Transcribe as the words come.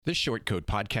The Short Code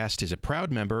Podcast is a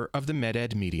proud member of the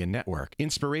MedEd Media Network.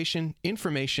 Inspiration,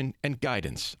 information, and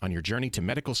guidance on your journey to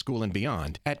medical school and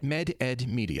beyond at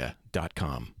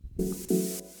mededmedia.com.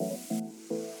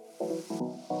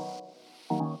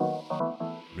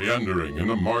 Meandering in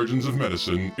the margins of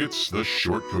medicine, it's the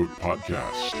Short Code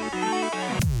Podcast.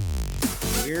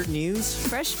 Weird news,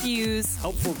 fresh views,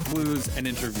 helpful clues, and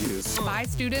interviews. By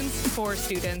students, for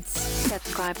students.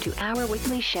 Subscribe to our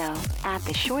weekly show at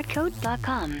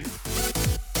theshortcode.com.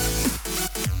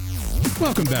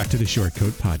 Welcome back to the Short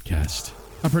Code Podcast,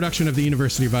 a production of the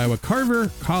University of Iowa Carver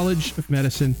College of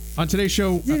Medicine. On today's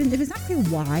show... If it's not clear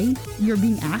why you're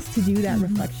being asked to do that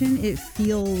reflection, it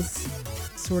feels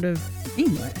sort of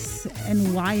aimless.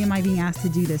 And why am I being asked to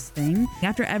do this thing?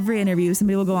 After every interview,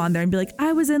 somebody will go on there and be like,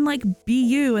 I was in like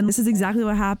BU and this is exactly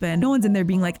what happened. No one's in there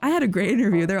being like, I had a great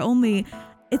interview.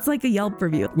 It's like a Yelp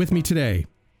review. With me today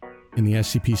in the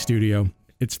SCP studio,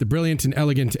 it's the brilliant and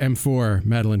elegant M4,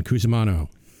 Madeline Cusimano.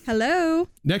 Hello.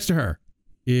 Next to her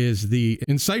is the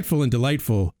insightful and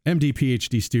delightful MD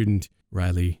PhD student,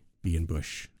 Riley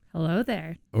Bush. Hello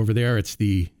there. Over there, it's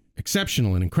the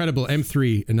exceptional and incredible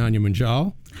M3, Ananya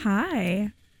Munjal.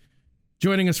 Hi.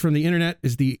 Joining us from the internet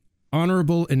is the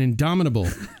honorable and indomitable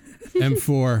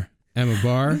M4, Emma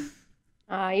Barr.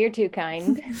 You're too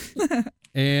kind.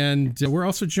 And we're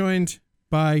also joined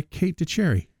by Kate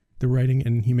DeCherry, the Writing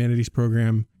and Humanities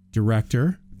Program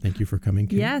Director. Thank you for coming,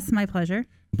 Kate. Yes, my pleasure.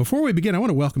 Before we begin, I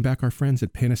want to welcome back our friends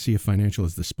at Panacea Financial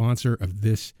as the sponsor of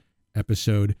this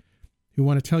episode, who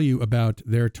want to tell you about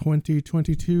their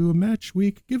 2022 Match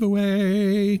Week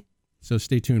giveaway. So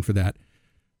stay tuned for that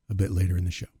a bit later in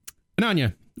the show.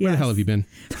 Ananya, where the hell have you been?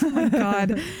 Oh my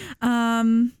God.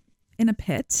 In a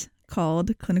pit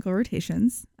called clinical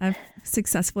rotations. I've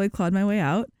successfully clawed my way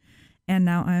out. And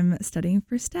now I'm studying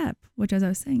for STEP, which, as I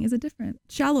was saying, is a different,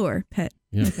 shallower pit,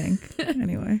 I think.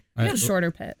 Anyway. A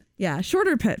shorter pit. Yeah,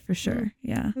 shorter pit for sure.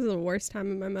 Yeah. This is the worst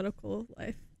time in my medical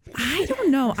life. I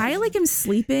don't know. I am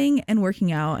sleeping and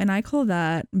working out, and I call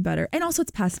that better. And also,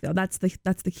 it's pass fail. That's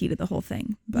the key to the whole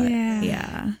thing. But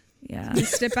yeah.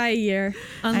 Just it by a year.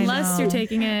 Unless you're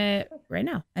taking it right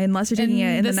now. Unless you're taking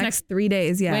it in the next 3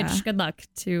 days. Yeah. Which, good luck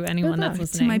to anyone that's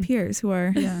listening. To my peers who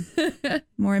are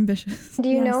more ambitious. Do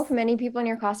you know if many people in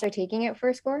your class are taking it for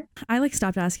a score? I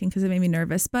stopped asking because it made me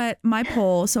nervous. But my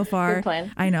poll so far, Good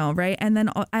plan. I know, right? And then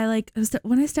I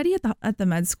when I study at the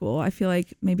med school, I feel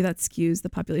like maybe that skews the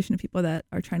population of people that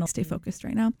are trying to stay focused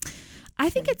right now. I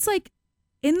think it's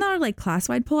in our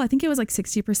class-wide poll, I think it was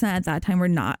 60% at that time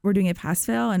we're doing a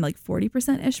pass-fail, and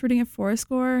 40%-ish we're doing it for a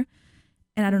score.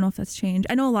 And I don't know if that's changed.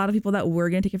 I know a lot of people that were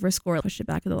going to take it for a score pushed it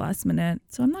back at the last minute.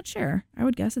 So I'm not sure. I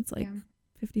would guess it's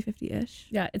 50-50-ish.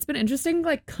 Yeah, it's been interesting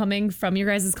coming from your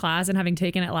guys' class and having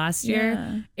taken it last year.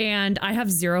 Yeah. And I have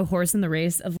zero horse in the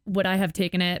race of would I have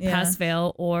taken it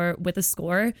pass-fail or with a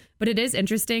score. But it is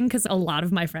interesting because a lot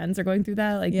of my friends are going through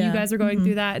that. You guys are going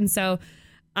through that. And so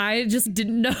I just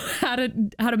didn't know how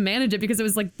to manage it because it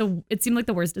was it seemed like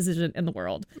the worst decision in the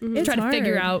world. It's try hard. to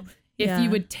figure out if you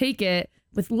would take it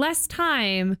with less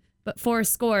time but for a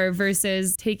score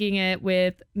versus taking it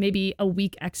with maybe a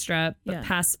week extra but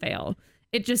pass fail.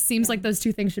 It just seems like those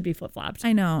two things should be flip-flopped.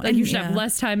 I know. You should have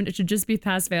less time and it should just be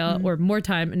pass fail or more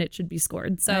time and it should be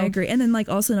scored. So I agree. And then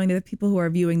also knowing that the people who are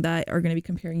viewing that are going to be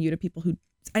comparing you to people who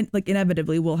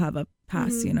inevitably will have a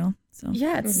pass, So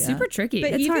yeah, it's super tricky.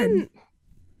 But it's hard.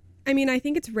 I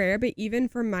think it's rare, but even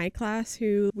for my class,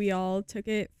 who we all took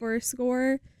it for a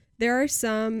score, there are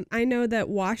some. I know that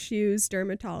WashU's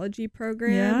dermatology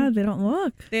program. Yeah, they don't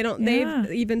look. They don't.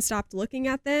 They've even stopped looking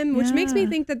at them, which makes me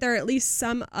think that there are at least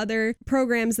some other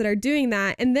programs that are doing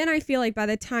that. And then I feel like by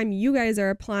the time you guys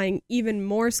are applying, even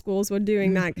more schools will be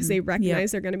doing that because they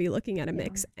recognize they're going to be looking at a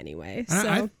mix anyway.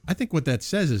 So I think what that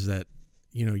says is that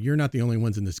you're not the only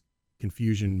ones in this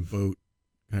confusion boat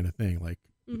kind of thing.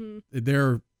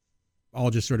 They're all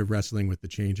just sort of wrestling with the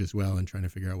change as well and trying to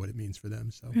figure out what it means for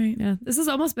them. So right. Yeah. This has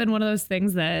almost been one of those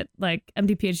things that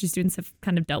MD PhD students have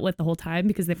kind of dealt with the whole time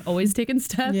because they've always taken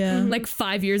STEP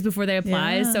 5 years before they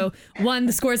apply. Yeah. So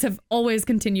the scores have always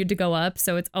continued to go up.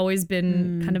 So it's always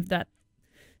been kind of that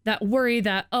worry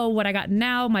that, what I got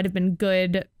now might have been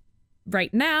good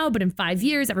right now, but in 5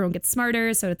 years, everyone gets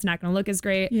smarter. So it's not going to look as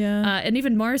great. Yeah. And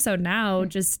even more so now,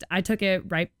 I took it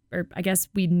or I guess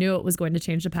we knew it was going to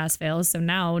change to pass fail. So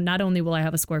now not only will I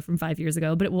have a score from 5 years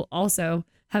ago, but it will also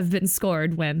have been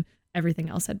scored when everything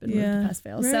else had been moved to pass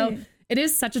fail. Right. So it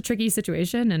is such a tricky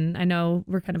situation. And I know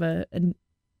we're kind of a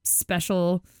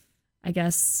special, I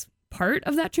guess, part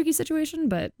of that tricky situation,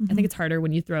 but I think it's harder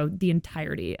when you throw the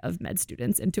entirety of med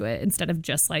students into it instead of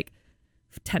just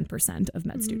 10% of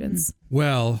med students.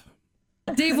 Well,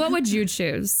 Dave, what would you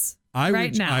choose?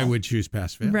 I would choose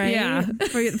pass fail. Right. Yeah.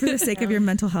 For the sake of your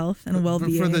mental health and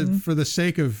well-being. For the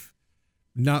sake of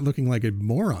not looking like a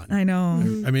moron. I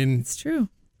know. I mean, it's true.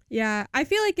 Yeah. I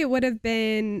feel like it would have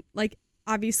been like,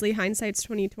 obviously hindsight's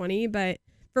 2020, but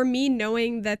for me,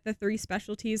 knowing that the 3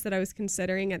 specialties that I was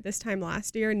considering at this time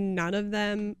last year, none of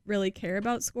them really care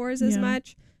about scores as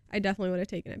much, I definitely would have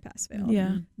taken it pass fail.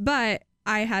 Yeah. But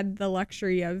I had the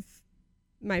luxury of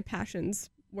my passions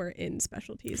were in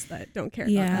specialties that don't care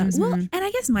about that. Well, and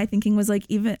I guess my thinking was like,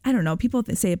 even, I don't know, people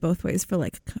say it both ways for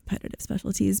like competitive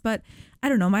specialties, but I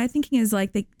don't know, my thinking is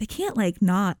like, they can't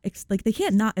they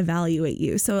can't not evaluate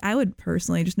you. So I would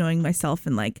personally, just knowing myself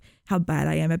and like how bad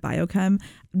I am at biochem,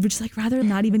 would just like rather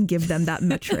not even give them that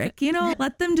metric,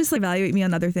 let them just evaluate me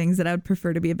on other things that I would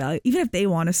prefer to be evaluated. Even if they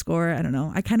want to score, I don't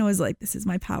know. I kind of was like, this is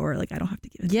my power. Like I don't have to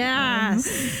give it. Yes.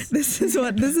 To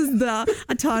them. This is the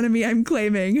autonomy I'm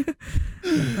claiming.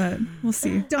 But we'll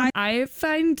see. I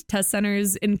find test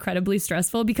centers incredibly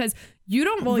stressful because you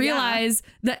don't realize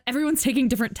that everyone's taking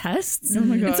different tests. Oh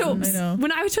my God. And so I know.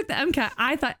 when I took the MCAT,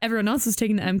 I thought everyone else was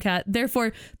taking the MCAT.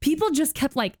 Therefore, people just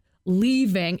kept like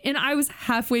leaving and I was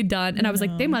halfway done and I was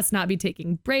like, they must not be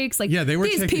taking breaks. Like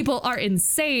these people are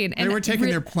insane. They were taking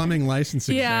their plumbing license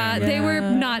exam. Yeah, they were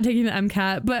not taking the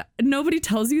MCAT, but nobody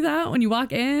tells you that when you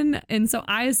walk in. And so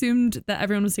I assumed that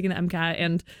everyone was taking the MCAT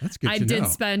and I did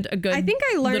spend a good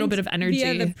little bit of energy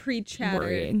via the pre-chatter,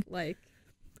 worrying. Like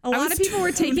a lot of people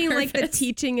were taking like the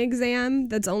teaching exam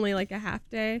that's only like a half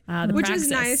day, which praxis. is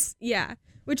nice. Yeah,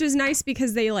 which is nice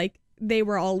because they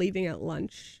were all leaving at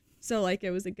lunch. So like it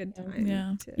was a good time.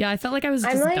 Yeah, I felt like I was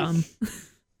just dumb.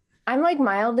 I'm like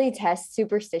mildly test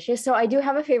superstitious. So I do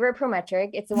have a favorite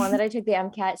prometric. It's the one that I took the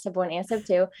MCAT sub 1 and sub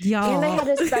 2. And I had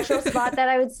a special spot that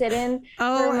I would sit in for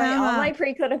all my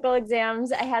preclinical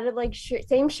exams. I had a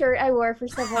same shirt I wore for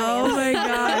sub 1 Oh my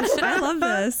gosh. I love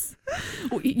this.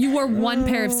 You wore one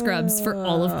pair of scrubs for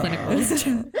all of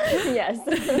clinicals.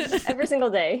 Yes. Every single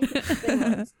day.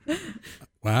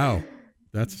 Wow.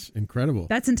 That's incredible.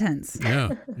 That's intense. Yeah.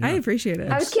 I appreciate it.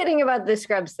 I was kidding about the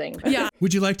scrubs thing. Yeah.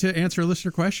 Would you like to answer a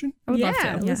listener question? I would love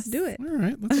to. Let's do it. All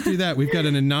right, let's do that. We've got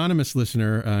an anonymous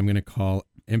listener I'm going to call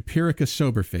Empirica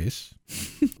Soberface.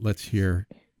 Let's hear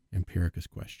Empirica's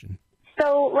question.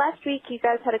 So last week you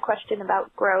guys had a question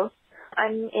about growth.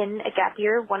 I'm in a gap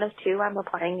year, 1 of 2. I'm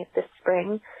applying it this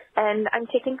spring. And I'm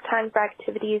taking time for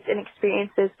activities and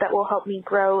experiences that will help me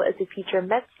grow as a future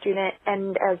med student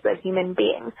and as a human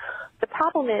being. The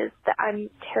problem is that I'm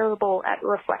terrible at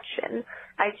reflection.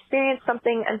 I experience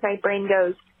something and my brain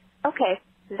goes, okay,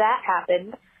 that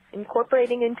happened,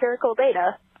 incorporating empirical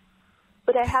data.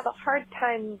 But I have a hard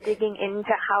time digging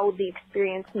into how the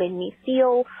experience made me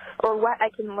feel or what I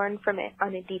can learn from it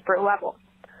on a deeper level.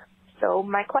 So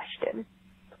my question,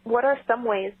 what are some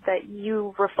ways that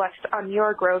you reflect on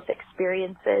your growth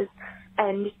experiences,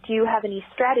 and do you have any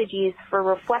strategies for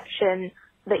reflection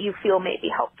that you feel may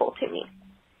be helpful to me?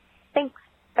 Thanks.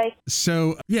 Bye.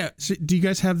 So do you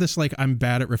guys have this I'm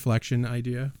bad at reflection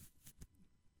idea?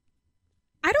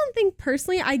 I don't think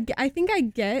personally, I think I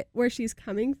get where she's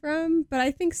coming from, but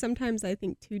I think sometimes I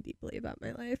think too deeply about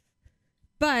my life.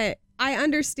 But I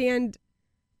understand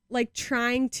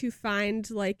trying to find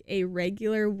a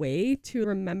regular way to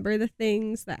remember the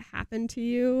things that happen to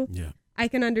you. Yeah. I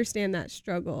can understand that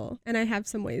struggle. And I have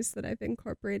some ways that I've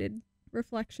incorporated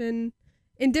reflection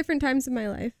in different times of my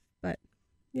life. But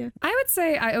yeah. I would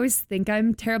say I always think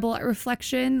I'm terrible at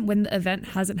reflection when the event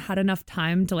hasn't had enough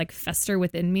time to fester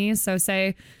within me. So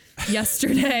say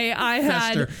yesterday I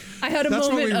had a That's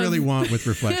moment what we really want with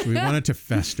reflection. We want it to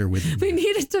fester within. We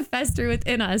need it to fester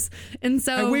within us. And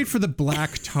so I wait for the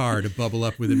black tar to bubble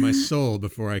up within my soul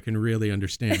before I can really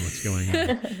understand what's going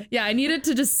on. Yeah, I need it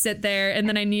to just sit there, and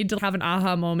then I need to have an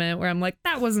aha moment where I'm like,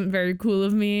 that wasn't very cool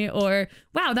of me, or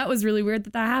wow, that was really weird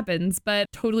that happens. But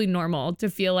totally normal to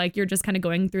feel like you're just kind of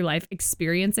going through life,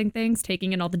 experiencing things,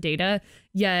 taking in all the data,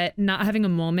 yet not having a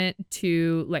moment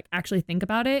to actually think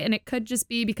about it. And it could just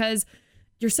be because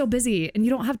you're so busy and you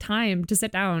don't have time to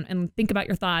sit down and think about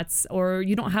your thoughts, or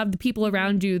you don't have the people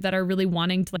around you that are really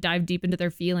wanting to dive deep into their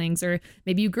feelings, or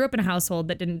maybe you grew up in a household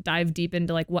that didn't dive deep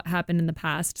into what happened in the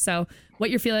past. So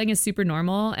what you're feeling is super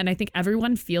normal, and I think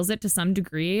everyone feels it to some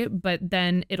degree, but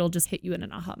then it'll just hit you in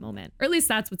an aha moment, or at least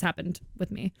that's what's happened with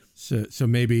me. So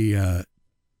maybe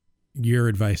your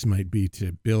advice might be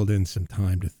to build in some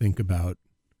time to think about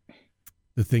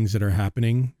the things that are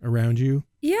happening around you.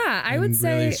 Yeah, I would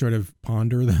say really sort of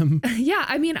ponder them. Yeah,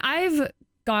 I mean, I've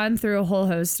gone through a whole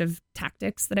host of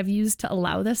tactics that I've used to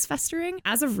allow this festering.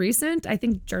 As of recent, I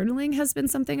think journaling has been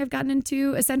something I've gotten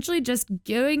into, essentially just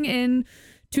going in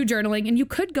to journaling. And you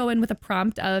could go in with a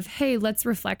prompt of, hey, let's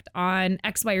reflect on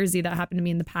X, Y, or Z that happened to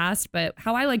me in the past. But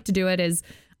how I like to do it is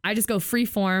I just go free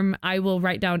form. I will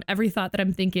write down every thought that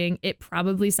I'm thinking. It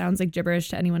probably sounds like gibberish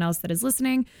to anyone else that is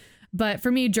listening. But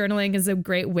for me, journaling is a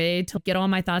great way to get all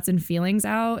my thoughts and feelings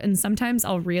out. And sometimes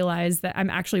I'll realize that I'm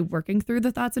actually working through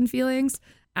the thoughts and feelings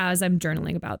as I'm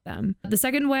journaling about them. The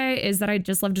second way is that I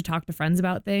just love to talk to friends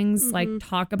about things, like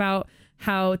talk about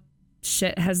how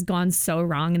shit has gone so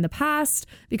wrong in the past.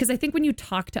 Because I think when you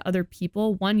talk to other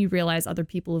people, one, you realize other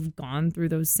people have gone through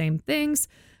those same things.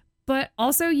 But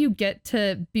also you get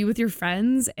to be with your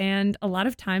friends, and a lot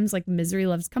of times like misery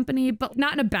loves company, but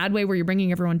not in a bad way where you're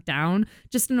bringing everyone down,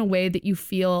 just in a way that you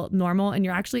feel normal and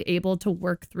you're actually able to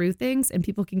work through things and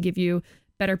people can give you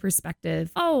better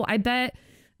perspective. Oh, I bet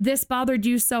this bothered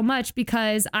you so much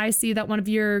because I see that one of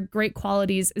your great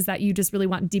qualities is that you just really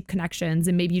want deep connections,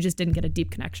 and maybe you just didn't get a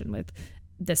deep connection with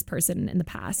this person in the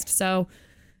past. So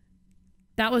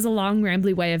that was a long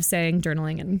rambly way of saying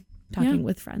journaling and talking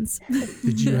with friends.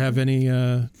 Did you have any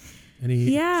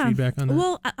feedback on that?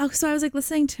 Well, so I was like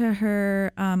listening to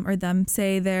her or them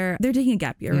say they're taking a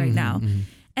gap year right now.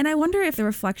 And I wonder if the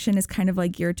reflection is kind of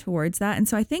like geared towards that. And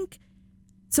so I think,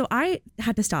 so I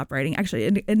had to stop writing actually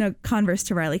in a converse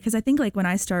to Riley, because I think like when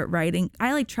I start writing,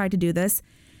 I like try to do this.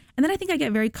 And then I think I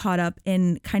get very caught up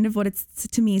in kind of what it's,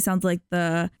 to me, sounds like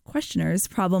the questioner's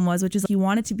problem was, which is like, you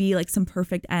want it to be like some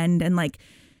perfect end, and like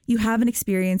you have an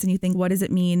experience and you think, what does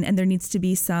it mean? And there needs to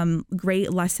be some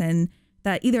great lesson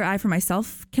that either I for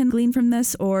myself can glean from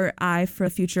this, or I for the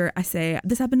future, I say,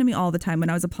 this happened to me all the time when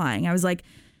I was applying. I was like,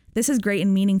 this is great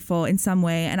and meaningful in some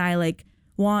way. And I like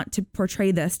want to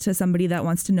portray this to somebody that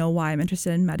wants to know why I'm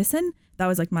interested in medicine. That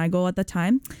was like my goal at the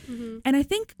time. And I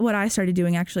think what I started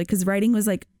doing actually, because writing was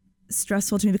like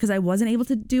stressful to me because I wasn't able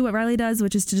to do what Riley does,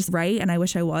 which is to just write. And I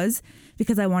wish I was,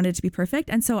 because I wanted it to be perfect.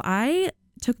 And so I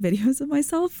took videos of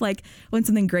myself, like when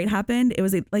something great happened. It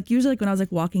was like usually like when I was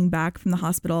like walking back from the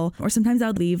hospital, or sometimes I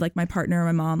would leave like my partner or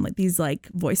my mom like these like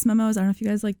voice memos. I don't know if you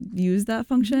guys like use that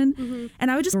function. And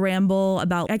I would just ramble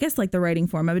about, I guess like the writing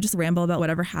form, I would just ramble about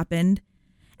whatever happened.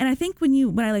 And I think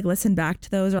when I like listen back to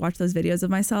those or watch those videos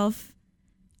of myself,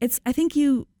 I think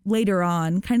you later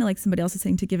on, kind of like somebody else is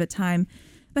saying to give it time,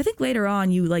 but I think later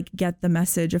on you like get the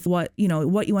message of what you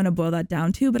want to boil that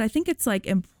down to. But I think it's like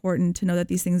important to know that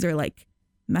these things are like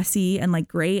messy and like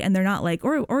great, and they're not like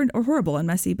or horrible and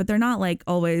messy, but they're not like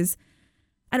always,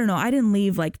 I don't know. I didn't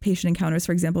leave like patient encounters,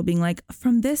 for example, being like,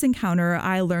 from this encounter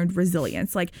I learned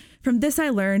resilience, like from this I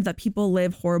learned that people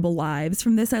live horrible lives,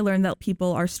 from this I learned that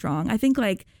people are strong. I think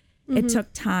like it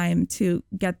took time to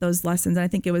get those lessons, and I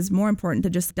think it was more important to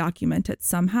just document it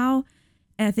somehow.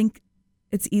 And I think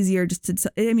it's easier just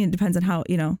to, I mean, it depends on how,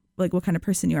 like what kind of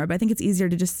person you are, but I think it's easier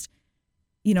to just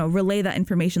relay that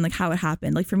information, like how it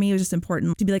happened. Like for me, it was just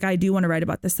important to be like, I do want to write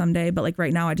about this someday, but like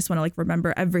right now I just want to like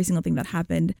remember every single thing that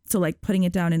happened. So like putting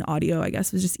it down in audio, I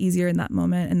guess, was just easier in that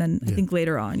moment. And then I think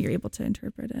later on you're able to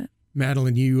interpret it.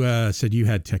 Madeline, you said you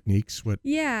had techniques. What?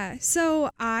 Yeah.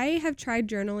 So I have tried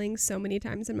journaling so many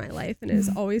times in my life, and it has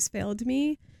always failed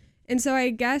me. And so I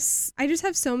guess I just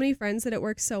have so many friends that it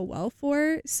works so well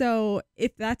for. So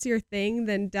if that's your thing,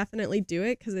 then definitely do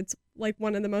it, because it's like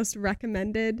one of the most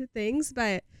recommended things.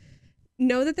 But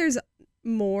know that there's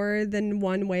more than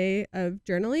one way of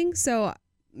journaling. So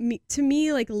to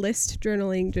me, like list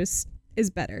journaling just is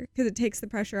better because it takes the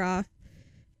pressure off.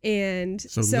 And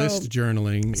so list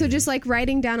journaling. So just like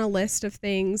writing down a list of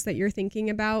things that you're thinking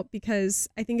about, because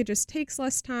I think it just takes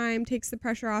less time, takes the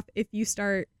pressure off if you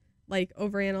start like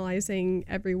overanalyzing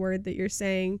every word that you're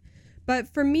saying. But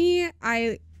for me,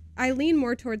 I lean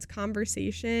more towards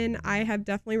conversation. I have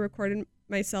definitely recorded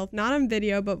myself, not on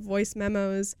video, but voice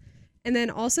memos. And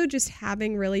then also just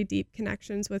having really deep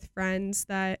connections with friends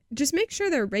that just make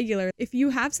sure they're regular. If you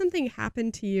have something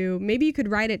happen to you, maybe you could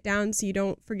write it down so you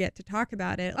don't forget to talk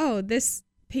about it. Oh, this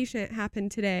patient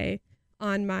happened today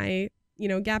on my,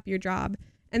 gap year job.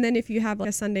 And then if you have like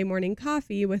a Sunday morning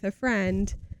coffee with a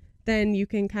friend, then you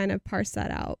can kind of parse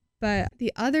that out. But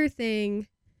the other thing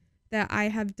that I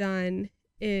have done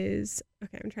is,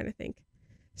 okay, I'm trying to think.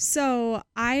 So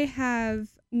I have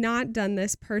not done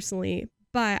this personally,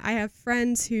 but I have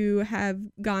friends who have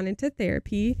gone into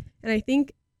therapy, and I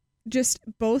think just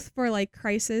both for like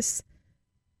crisis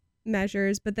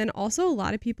measures, but then also a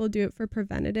lot of people do it for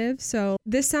preventative. So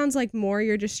this sounds like more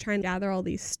you're just trying to gather all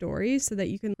these stories so that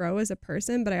you can grow as a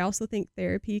person, but I also think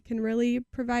therapy can really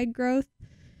provide growth.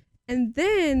 And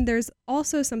then there's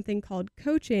also something called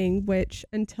coaching, which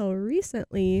until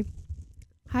recently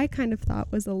I kind of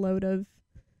thought was a load of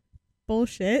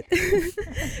bullshit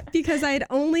because I had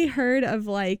only heard of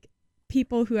like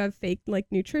people who have fake like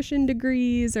nutrition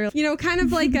degrees or, you know, kind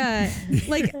of like a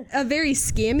very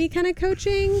scammy kind of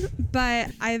coaching.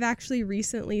 But I've actually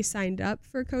recently signed up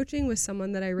for coaching with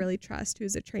someone that I really trust,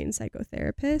 who's a trained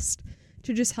psychotherapist,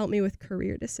 to just help me with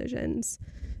career decisions.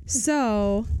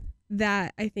 So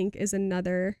that I think is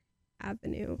another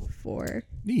avenue for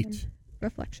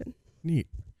reflection. Neat.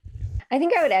 I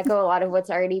think I would echo a lot of what's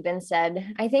already been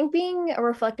said. I think being a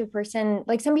reflective person,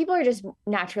 like some people are just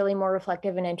naturally more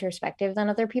reflective and introspective than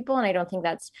other people. And I don't think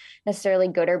that's necessarily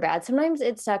good or bad. Sometimes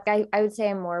it's suck. I would say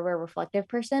I'm more of a reflective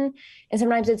person. And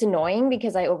sometimes it's annoying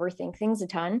because I overthink things a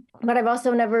ton. But I've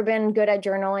also never been good at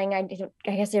journaling.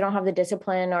 I guess I don't have the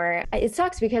discipline, or it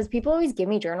sucks because people always give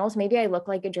me journals. Maybe I look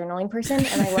like a journaling person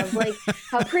and I love like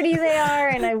how pretty they are.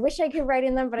 And I wish I could write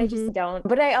in them, but I just don't.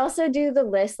 But I also do the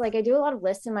list. Like I do a lot of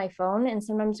lists in my phone. And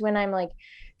sometimes when I'm like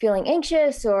feeling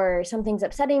anxious or something's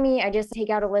upsetting me, I just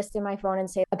take out a list in my phone and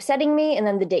say upsetting me and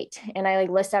then the date. And I like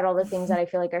list out all the things that I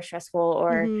feel like are stressful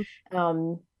or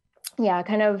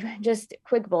kind of just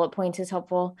quick bullet points is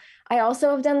helpful. I also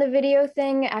have done the video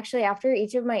thing. Actually, after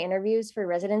each of my interviews for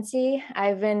residency,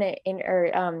 I've been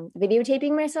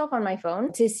videotaping myself on my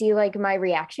phone to see like my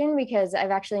reaction, because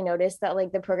I've actually noticed that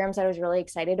like the programs that I was really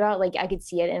excited about, like I could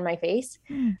see it in my face.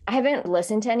 I haven't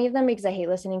listened to any of them because I hate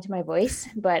listening to my voice,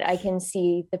 but I can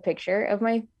see the picture of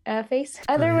my face.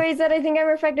 Other ways that I think I'm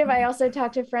reflective, I also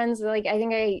talk to friends. Like I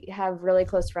think I have really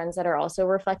close friends that are also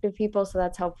reflective people, so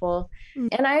that's helpful.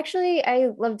 And I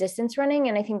love distance running,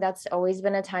 and I think that's always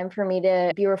been a time for me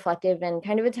to be reflective and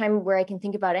kind of a time where I can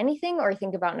think about anything or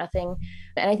think about nothing.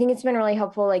 And I think it's been really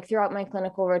helpful, like throughout my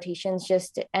clinical rotations,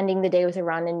 just ending the day with a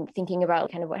run and thinking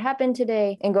about kind of what happened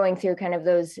today and going through kind of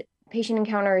those patient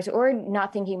encounters, or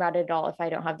not thinking about it at all if I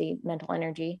don't have the mental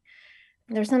energy.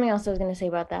 There's something else I was going to say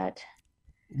about that.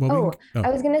 I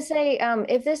was going to say,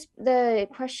 if the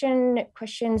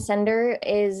question sender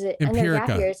is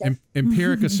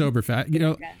Empirica Sober Fat, you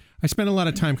know, I spent a lot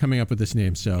of time coming up with this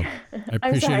name, so I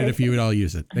appreciate it if you would all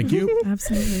use it. Thank you.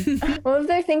 Absolutely. Well, if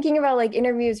they're thinking about like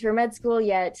interviews for med school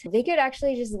yet, they could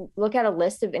actually just look at a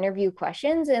list of interview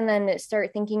questions and then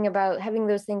start thinking about having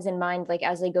those things in mind, like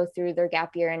as they go through their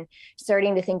gap year and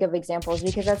starting to think of examples,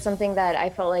 because that's something that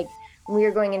I felt like when we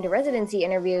were going into residency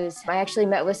interviews, I actually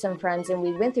met with some friends and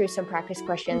we went through some practice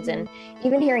questions, and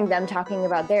even hearing them talking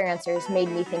about their answers made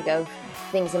me think of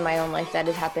things in my own life that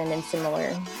had happened in similar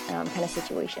kind of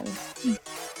situations.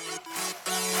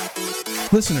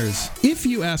 Listeners, if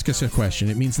you ask us a question,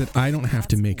 it means that I don't have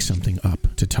to make something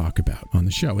up to talk about on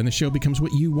the show, and the show becomes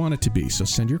what you want it to be. So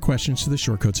send your questions to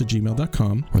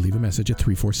theshortcoats@gmail.com or leave a message at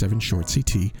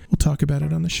 347-SHORT-CT. We'll talk about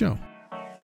it on the show.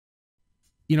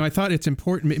 You know, I thought it's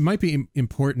important. It might be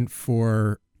important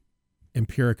for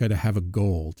Empirica to have a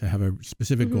goal, to have a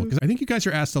specific goal, because I think you guys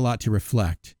are asked a lot to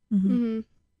reflect.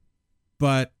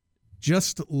 But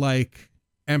just like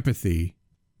empathy,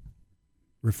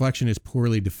 reflection is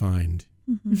poorly defined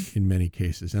in many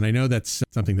cases. And I know that's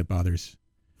something that bothers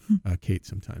Kate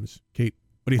sometimes. Kate,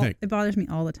 what do you think? It bothers me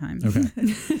all the time.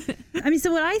 Okay. I mean,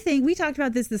 so what I think, we talked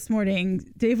about this morning.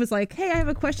 Dave was like, hey, I have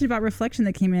a question about reflection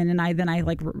that came in. And I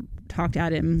talked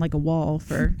at him like a wall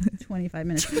for 25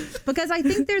 minutes. Because I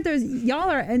think there's y'all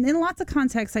are, and in lots of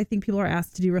contexts, I think people are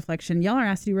asked to do reflection. Y'all are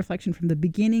asked to do reflection from the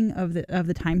beginning of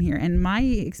the time here. And my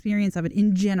experience of it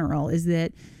in general is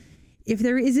that if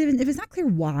it's not clear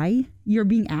why you're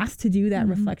being asked to do that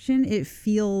reflection, it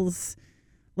feels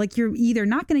like you're either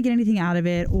not going to get anything out of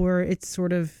it, or it's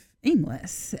sort of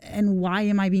aimless. And why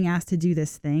am I being asked to do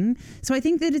this thing? So I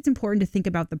think that it's important to think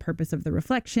about the purpose of the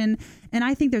reflection. And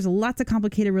I think there's lots of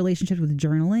complicated relationships with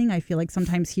journaling. I feel like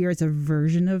sometimes here it's a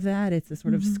version of that. It's a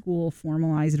sort of school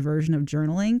formalized version of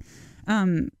journaling.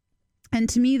 And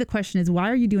to me, the question is, why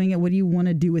are you doing it? What do you want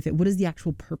to do with it? What is the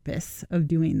actual purpose of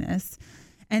doing this?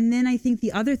 And then I think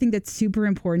the other thing that's super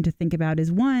important to think about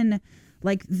is, one,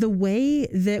 like the way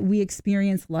that we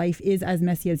experience life is as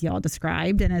messy as y'all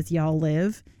described and as y'all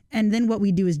live. And then what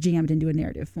we do is jam it into a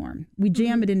narrative form. We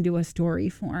jam it into a story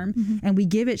form and we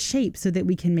give it shape so that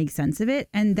we can make sense of it.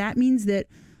 And that means that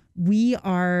we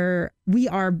are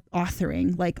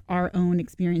authoring like our own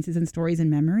experiences and stories and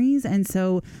memories. And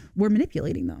so we're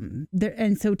manipulating them.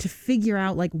 And so to figure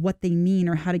out like what they mean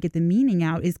or how to get the meaning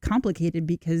out is complicated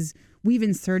because we've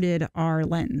inserted our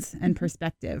lens and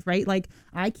perspective, right? Like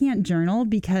I can't journal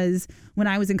because when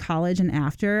I was in college and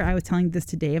after, I was telling this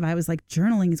to Dave, I was like,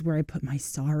 journaling is where I put my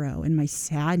sorrow and my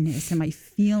sadness and my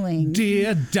feelings.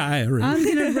 Dear diary. I'm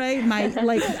going to write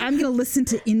I'm going to listen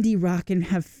to indie rock and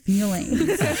have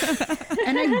feelings.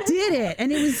 And I did it.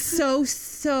 And it was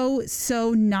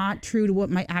so not true to what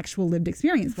my actual lived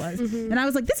experience was. And I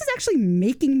was like, this is actually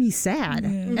making me sad.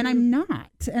 And I'm not.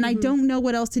 And I don't know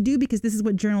what else to do because this is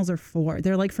what journals are for.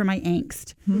 They're like for my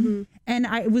angst. And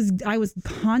I was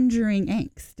conjuring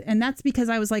angst. And that's because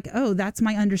I was like, oh, that's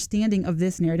my understanding of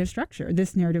this narrative structure,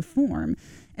 this narrative form.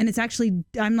 And it's actually,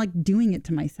 I'm like doing it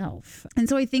to myself. And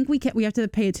so I think we have to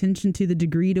pay attention to the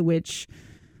degree to which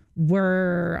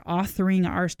we're authoring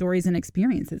our stories and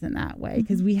experiences in that way,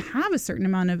 because we have a certain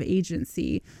amount of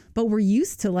agency, but we're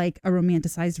used to like a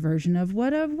romanticized version of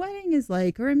what a wedding is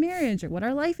like, or a marriage, or what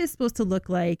our life is supposed to look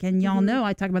like. And y'all know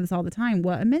I talk about this all the time,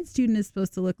 what a med student is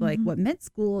supposed to look like, what med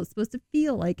school is supposed to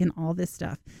feel like, and all this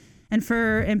stuff. And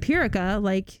for Empirica,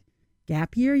 like,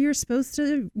 gap year, you're supposed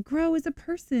to grow as a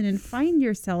person and find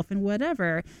yourself and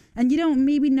whatever. And you don't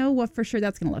maybe know what for sure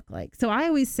that's going to look like. So I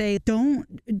always say,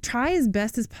 try as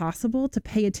best as possible to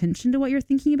pay attention to what you're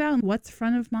thinking about and what's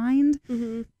front of mind.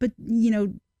 But,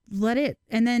 let it.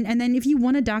 And then if you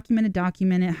want to document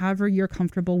it however you're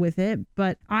comfortable with it.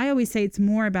 But I always say it's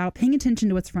more about paying attention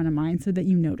to what's front of mind so that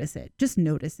you notice it. Just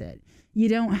notice it. You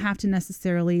don't have to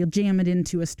necessarily jam it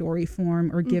into a story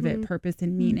form or give it purpose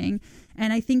and meaning.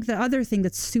 And I think the other thing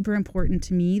that's super important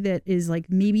to me that is like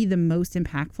maybe the most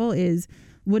impactful is,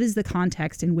 what is the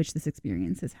context in which this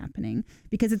experience is happening?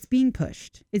 Because it's being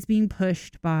pushed. It's being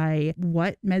pushed by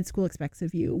what med school expects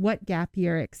of you, what gap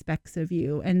year expects of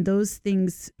you. And those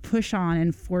things push on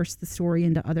and force the story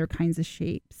into other kinds of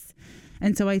shapes.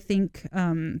 And so I think,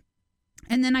 and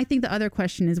then I think the other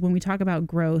question is, when we talk about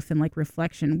growth and like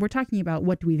reflection, we're talking about,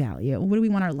 what do we value? What do we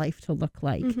want our life to look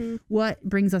like? What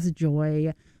brings us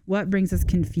joy? What brings us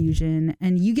confusion?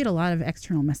 And you get a lot of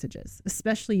external messages,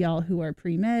 especially y'all who are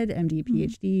pre-med, MD,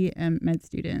 PhD, and med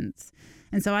students.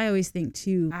 And so I always think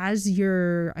too, as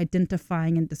you're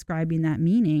identifying and describing that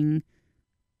meaning,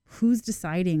 who's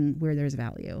deciding where there's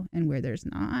value and where there's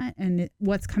not? And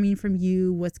what's coming from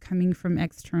you, what's coming from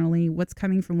externally, what's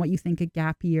coming from what you think a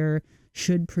gap year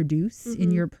should produce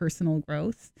in your personal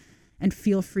growth? And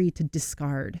feel free to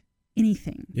discard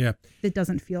anything that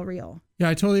doesn't feel real. Yeah,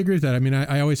 I totally agree with that. I mean,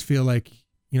 I always feel like,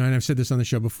 and I've said this on the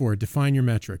show before, define your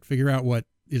metric, figure out what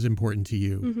is important to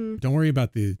you. Don't worry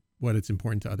about what it's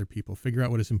important to other people. Figure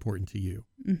out what is important to you.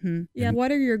 Yeah.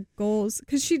 What are your goals?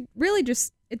 Because she really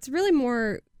it's really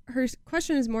more, her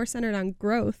question is more centered on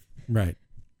growth. Right.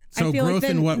 So I feel growth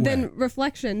like in what way? Then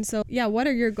reflection. So yeah, what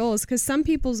are your goals? Because some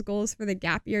people's goals for the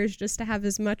gap year is just to have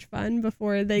as much fun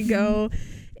before they go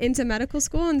into medical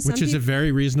school, and which is a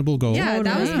very reasonable goal. Yeah,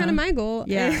 that was kind of my goal.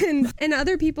 Yeah, and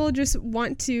other people just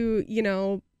want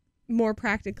to, more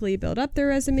practically build up their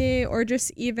resume, or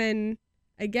just even,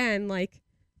 again, like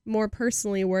more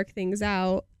personally work things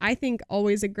out. I think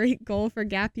always a great goal for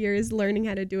gap year is learning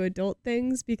how to do adult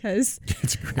things, because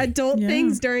adult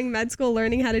things during med school,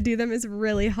 learning how to do them is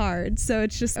really hard. So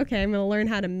it's just, okay, I'm going to learn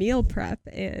how to meal prep,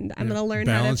 and I'm going to learn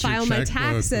how to file my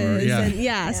taxes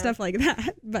and stuff like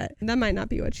that. But that might not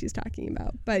be what she's talking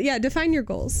about. But yeah, define your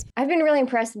goals. I've been really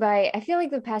impressed I feel like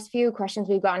the past few questions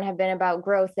we've gotten have been about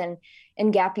growth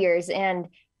and gap years. And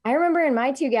I remember in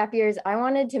my 2 gap years, I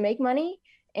wanted to make money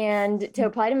and to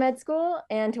apply to med school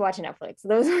and to watch Netflix.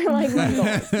 Those were like my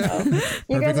goals. So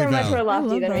you guys are much more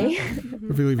lofty than me.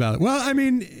 Perfectly valid. Well, I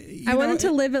mean, I wanted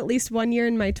to live at least 1 year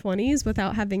in my 20s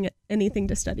without having anything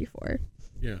to study for.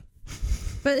 Yeah.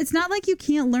 But it's not like you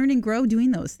can't learn and grow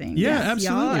doing those things. Yeah,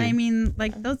 absolutely. Y'all. I mean,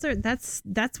 like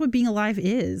that's what being alive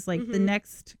is. Like the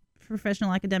next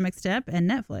professional academic step, and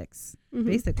Netflix,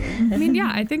 basically. I mean,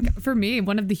 yeah, I think for me,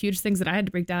 one of the huge things that I had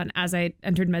to break down as I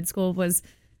entered med school was,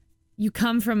 you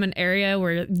come from an area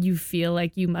where you feel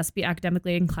like you must be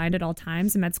academically inclined at all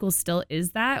times, and med school still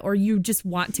is that, or you just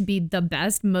want to be the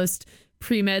best. Most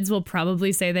pre-meds will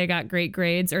probably say they got great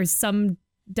grades, or some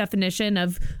definition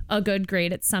of a good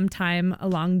grade at some time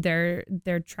along their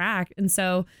track. And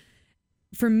so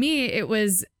for me, it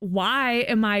was, why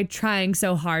am I trying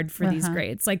so hard for these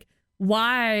grades? Like,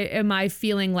 why am I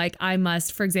feeling like I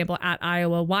must, for example, at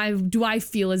Iowa, why do I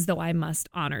feel as though I must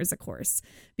honors a course?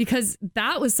 Because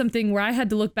that was something where I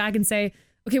had to look back and say,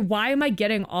 okay, why am I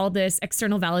getting all this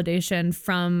external validation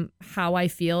from how I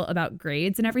feel about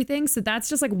grades and everything? So that's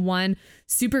just like one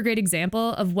super great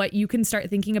example of what you can start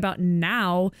thinking about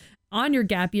now on your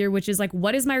gap year, which is like,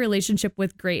 what is my relationship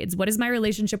with grades? What is my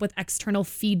relationship with external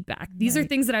feedback? These are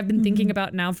things that I've been thinking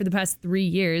about now for the past 3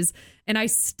 years. And I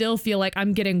still feel like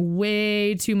I'm getting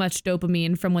way too much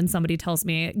dopamine from when somebody tells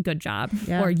me, good job,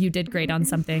 or you did great on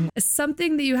something.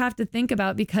 Something that you have to think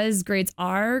about, because grades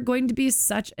are going to be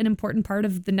such an important part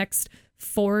of the next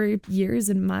 4 years,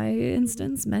 in my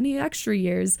instance, many extra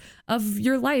years of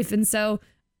your life. And so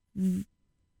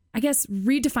I guess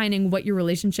redefining what your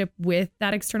relationship with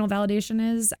that external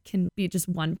validation is can be just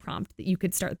one prompt that you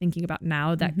could start thinking about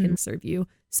now that can serve you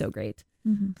so great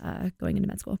going into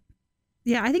med school.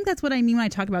 Yeah, I think that's what I mean when I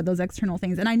talk about those external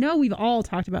things. And I know we've all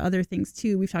talked about other things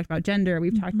too. We've talked about gender.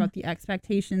 We've talked about the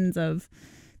expectations of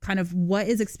kind of what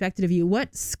is expected of you,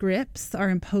 what scripts are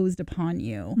imposed upon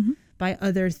you by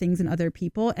other things and other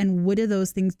people, and what of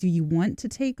those things do you want to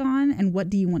take on, and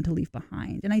what do you want to leave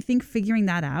behind? And I think figuring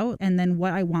that out, and then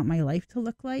what I want my life to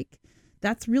look like,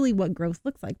 that's really what growth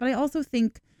looks like. But I also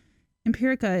think,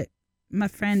 Empirica, my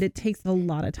friend, it takes a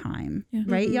lot of time,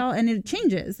 right, y'all? And it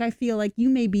changes. I feel like you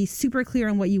may be super clear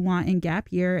on what you want in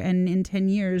gap year, and in 10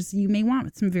 years, you may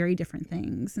want some very different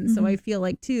things. And so I feel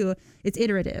like, too, it's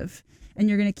iterative. And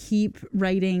you're going to keep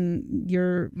writing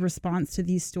your response to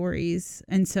these stories.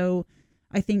 And so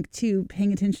I think, too,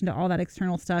 paying attention to all that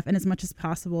external stuff, and as much as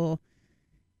possible,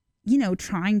 you know,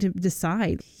 trying to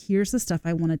decide, here's the stuff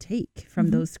I want to take from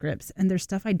those scripts, and there's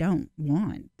stuff I don't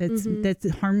want that's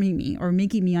harming me or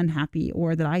making me unhappy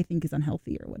or that I think is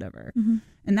unhealthy or whatever.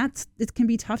 And it can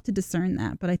be tough to discern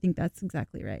that, but I think that's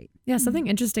exactly right. Yeah, something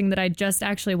interesting that I just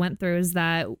actually went through is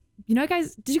that, you know,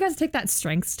 guys, did you guys take that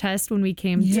strengths test when we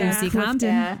came to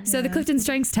CCOM? So the Clifton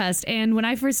strengths test, and when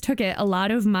I first took it, a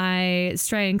lot of my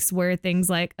strengths were things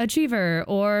like achiever,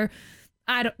 or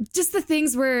just the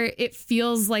things where it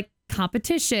feels like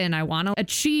competition. I want to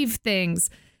achieve things.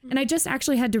 And I just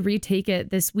actually had to retake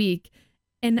it this week.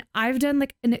 And I've done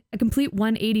like a complete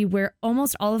 180 where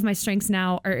almost all of my strengths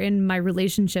now are in my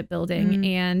relationship building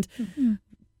and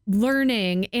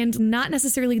learning, and not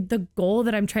necessarily the goal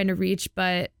that I'm trying to reach,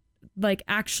 but like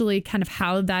actually kind of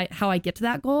how I get to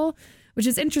that goal, which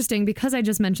is interesting because I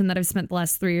just mentioned that I've spent the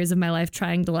last 3 years of my life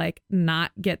trying to like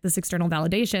not get this external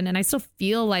validation. And I still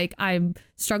feel like I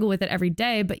struggle with it every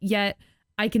day, but yet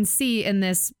I can see in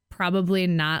this probably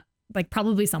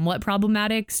somewhat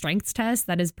problematic strengths test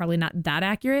that is probably not that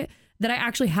accurate, that I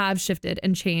actually have shifted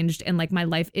and changed. And like my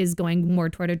life is going more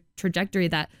toward a trajectory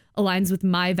that aligns with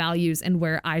my values and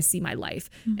where I see my life.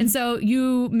 And so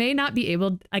you may not be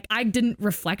able, like I didn't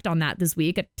reflect on that this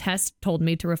week. A test told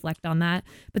me to reflect on that.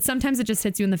 But sometimes it just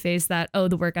hits you in the face that, oh,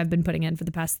 the work I've been putting in for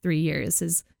the past 3 years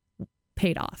has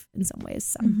paid off in some ways.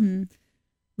 So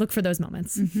look for those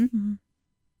moments.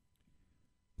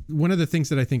 One of the things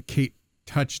that I think Kate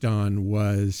touched on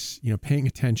was, you know, paying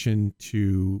attention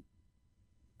to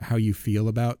how you feel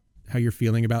about how you're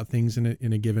feeling about things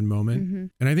in a given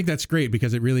moment. And I think that's great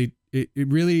because it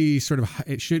really sort of,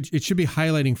 it should be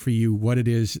highlighting for you what it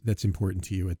is that's important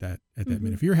to you at that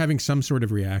minute. If you're having some sort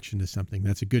of reaction to something,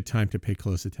 that's a good time to pay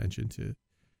close attention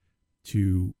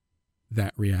to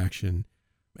that reaction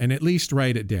and at least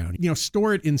write it down, you know,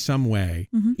 store it in some way.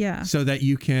 So that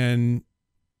you can,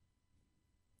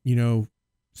 you know,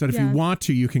 so that if you want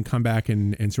to, you can come back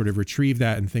and sort of retrieve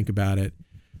that and think about it.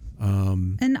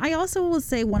 And I also will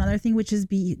say one other thing, which is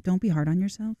don't be hard on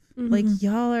yourself. Like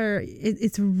y'all are,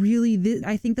 it's really,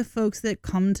 I think the folks that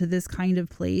come to this kind of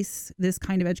place, this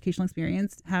kind of educational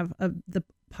experience have the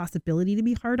possibility to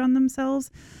be hard on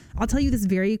themselves. I'll tell you this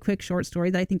very quick short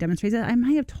story that I think demonstrates that. I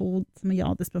might have told some of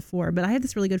y'all this before, but I have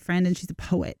this really good friend and she's a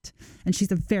poet and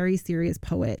she's a very serious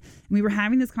poet. And we were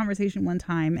having this conversation one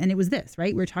time and it was this,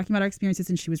 right? We were talking about our experiences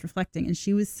and she was reflecting and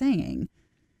she was saying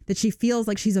that she feels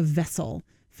like she's a vessel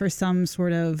for some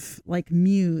sort of like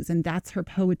muse, and that's her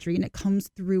poetry, and it comes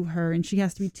through her and she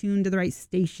has to be tuned to the right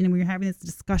station. And we were having this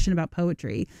discussion about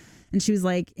poetry and she was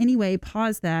like, anyway,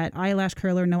 pause that, eyelash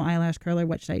curler, no eyelash curler,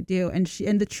 what should I do? And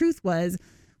the truth was,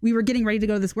 we were getting ready to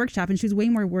go to this workshop and she was way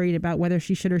more worried about whether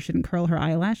she should or shouldn't curl her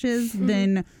eyelashes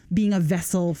than being a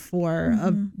vessel for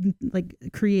a like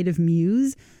creative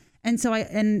muse. And so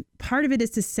and part of it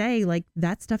is to say like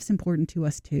that stuff's important to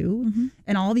us too,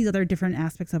 and all these other different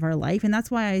aspects of our life. And that's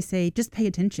why I say just pay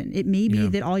attention. It may be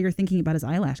that all you're thinking about is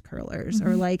eyelash curlers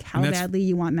or like how badly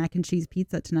you want mac and cheese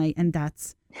pizza tonight, and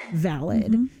that's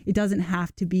valid. It doesn't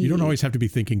have to be. You don't always have to be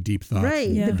thinking deep thoughts.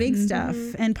 Right, the big stuff.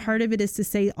 And part of it is to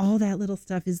say all that little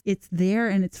stuff it's there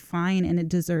and it's fine and it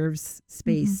deserves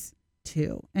space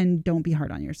too. And don't be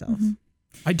hard on yourself.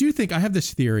 I do think I have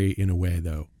this theory in a way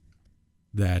though,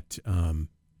 that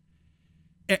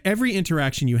every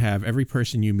interaction you have, every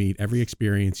person you meet, every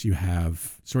experience you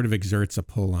have sort of exerts a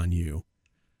pull on you,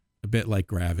 a bit like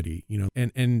gravity, you know,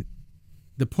 and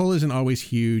the pull isn't always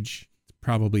huge,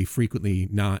 probably frequently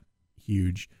not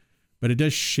huge, but it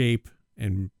does shape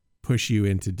and push you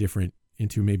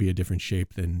into maybe a different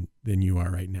shape than you are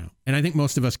right now. And I think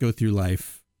most of us go through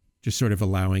life just sort of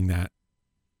allowing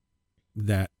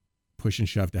that push and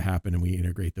shove to happen, and we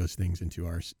integrate those things into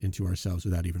ourselves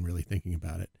without even really thinking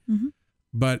about it.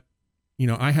 But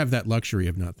I have that luxury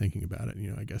of not thinking about it,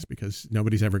 I guess, because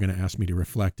nobody's ever going to ask me to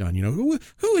reflect on, who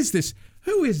is this?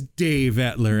 Who is Dave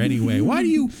Etler anyway? Why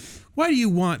do you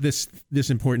want this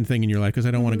important thing in your life? Because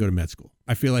I don't want to go to med school.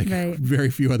 I feel like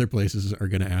very few other places are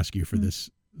going to ask you for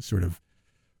this sort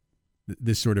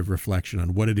of reflection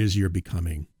on what it is you're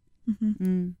becoming,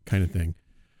 kind of thing.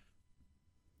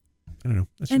 I don't know.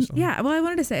 Well, I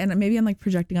wanted to say, and maybe I'm like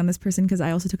projecting on this person because I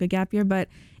also took a gap year, but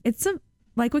it's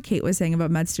like what Kate was saying about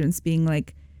med students being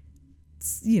like,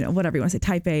 whatever you want to say,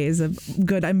 type A is a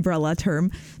good umbrella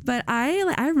term. But I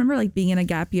remember like being in a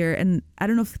gap year, and I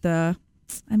don't know if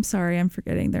I'm sorry, I'm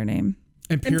forgetting their name.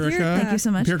 Empirica. Thank you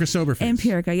so much. Empirica Soberface.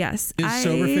 Empirica, yes. Is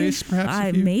Soberface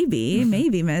perhaps? Maybe,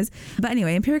 Ms. But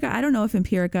anyway, Empirica, I don't know if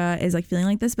Empirica is like feeling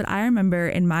like this, but I remember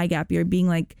in my gap year being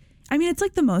like, it's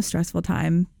like the most stressful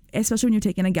time, especially when you're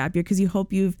taking a gap year, because you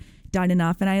hope you've done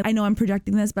enough. And I know I'm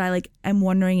projecting this, but I'm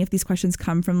wondering if these questions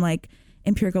come from like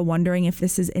Empirica wondering if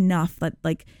this is enough, that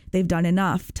like they've done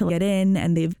enough to get in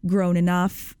and they've grown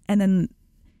enough. And then,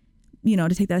 to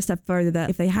take that a step further, that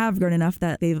if they have grown enough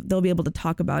that they'll be able to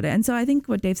talk about it. And so I think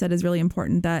what Dave said is really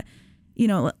important, that,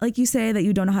 like you say that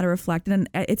you don't know how to reflect. And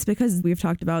it's because we've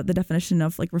talked about the definition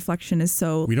of like reflection is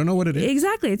so... We don't know what it is.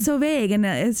 Exactly. It's so vague and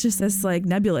it's just this like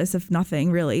nebulous, if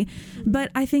nothing really.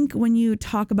 But I think when you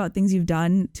talk about things you've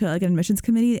done to like an admissions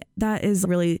committee, that is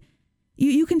really...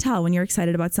 You can tell when you're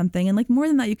excited about something. And like more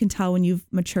than that, you can tell when you've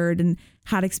matured and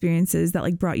had experiences that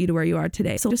like brought you to where you are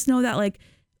today. So just know that like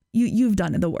you've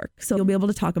done the work. So you'll be able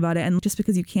to talk about it. And just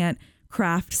because you can't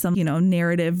craft some,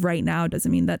 narrative right now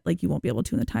doesn't mean that like you won't be able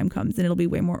to when the time comes, and it'll be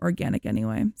way more organic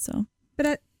anyway. So.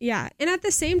 But and at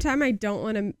the same time, I don't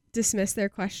want to dismiss their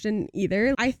question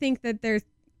either. I think that they're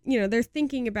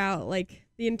thinking about like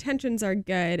the intentions are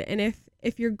good. And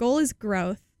if your goal is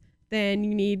growth, then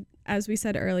you need, as we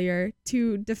said earlier,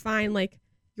 to define like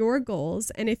your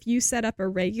goals. And if you set up a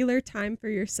regular time for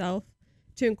yourself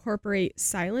to incorporate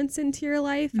silence into your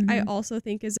life, I also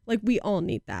think is like, we all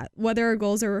need that, whether our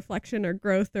goals are reflection or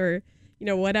growth or,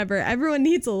 whatever. Everyone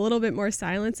needs a little bit more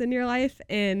silence in your life.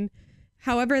 And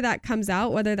however that comes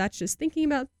out, whether that's just thinking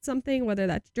about something, whether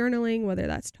that's journaling, whether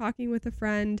that's talking with a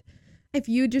friend, if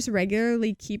you just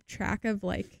regularly keep track of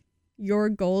like your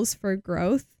goals for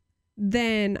growth,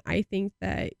 then I think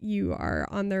that you are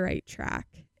on the right track.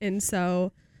 And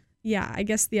so, I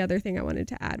guess the other thing I wanted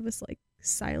to add was like,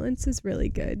 silence is really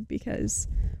good because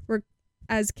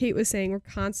as Kate was saying, we're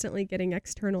constantly getting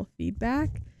external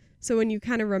feedback. So when you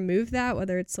kind of remove that,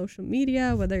 whether it's social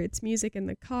media, whether it's music in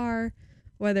the car,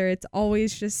 whether it's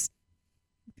always just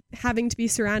having to be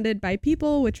surrounded by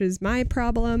people, which is my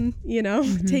problem,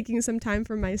 taking some time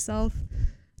for myself,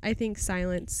 I think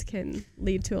silence can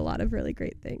lead to a lot of really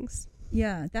great things.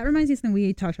 Yeah, that reminds me of something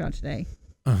we talked about today.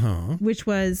 Which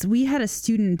was, we had a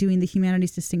student doing the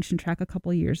humanities distinction track a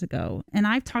couple of years ago. And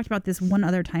I've talked about this one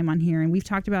other time on here, and we've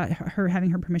talked about her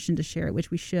having her permission to share it, which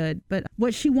we should. But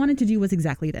what she wanted to do was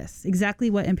exactly this,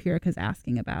 exactly what Empirica's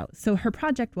asking about. So her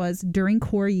project was during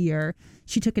core year,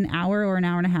 she took an hour or an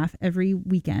hour and a half every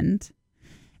weekend.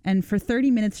 And for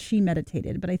 30 minutes, she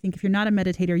meditated. But I think if you're not a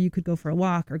meditator, you could go for a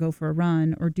walk or go for a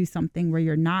run or do something where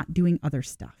you're not doing other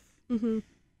stuff.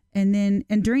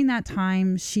 And during that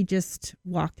time, she just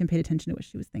walked and paid attention to what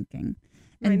she was thinking.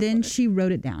 And then she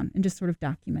wrote it down and just sort of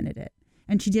documented it.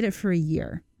 And she did it for a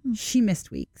year. She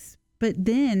missed weeks. But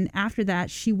then after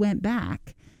that, she went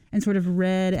back and sort of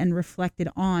read and reflected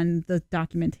on the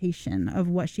documentation of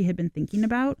what she had been thinking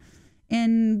about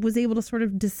and was able to sort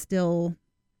of distill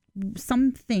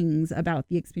some things about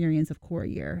the experience of core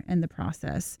year and the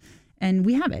process. And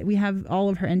we have it. We have all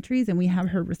of her entries and we have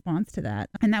her response to that.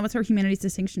 And that was her Humanities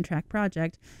Distinction Track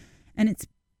project. And it's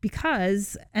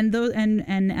because, and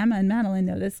Emma and Madeline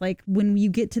know this, like when you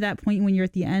get to that point when you're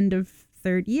at the end of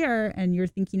third year and you're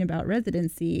thinking about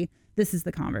residency, this is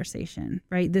the conversation,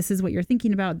 right? This is what you're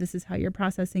thinking about. This is how you're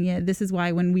processing it. This is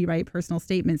why when we write personal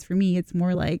statements, for me, it's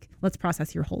more like, let's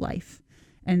process your whole life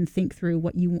and think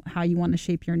through how you want to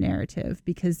shape your narrative.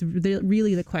 Because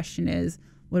really the question is,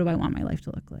 what do I want my life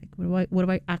to look like? What do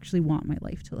I actually want my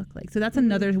life to look like? So that's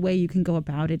another way you can go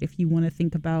about it if you want to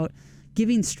think about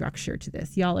giving structure to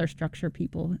this. Y'all are structure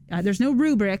people. There's no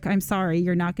rubric. I'm sorry,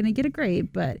 you're not going to get a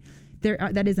grade, but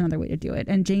that is another way to do it.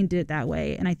 And Jane did it that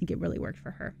way, and I think it really worked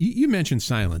for her. You mentioned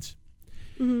silence.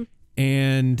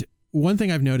 And one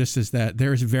thing I've noticed is that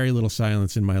there's very little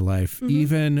silence in my life,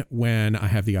 even when I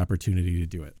have the opportunity to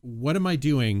do it. What am I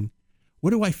doing? What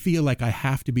do I feel like I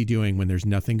have to be doing when there's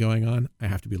nothing going on? I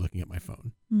have to be looking at my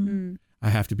phone. I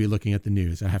have to be looking at the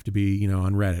news. I have to be,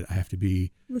 on Reddit. I have to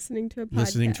be listening to a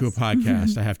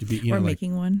podcast. I have to be, or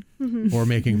making one. Or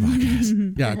making a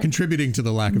podcast. Yeah, contributing to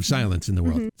the lack of silence in the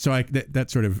world. So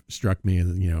that sort of struck me, I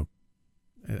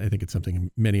think it's something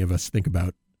many of us think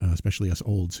about, especially us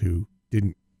olds who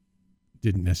didn't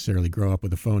necessarily grow up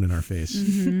with a phone in our face.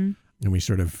 And we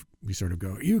sort of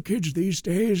go, you kids these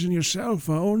days and your cell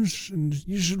phones, and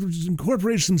you should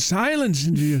incorporate some silence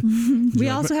into your... We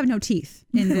also have no teeth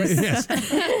in this,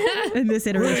 in this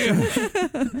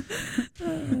iteration.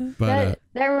 But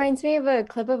that reminds me of a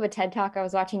clip of a TED Talk I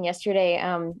was watching yesterday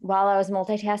while I was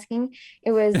multitasking.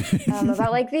 It was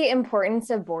about like the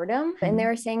importance of boredom. And they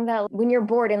were saying that when you're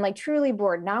bored and like truly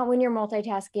bored, not when you're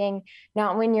multitasking,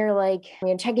 not when you're like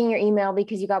checking your email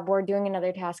because you got bored doing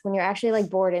another task, when you're actually like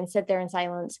bored and sit there in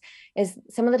silence is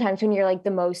some of the times when you're like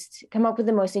come up with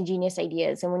the most ingenious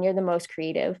ideas and when you're the most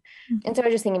creative. And so I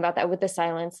was just thinking about that with the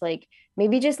silence, like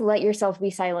maybe just let yourself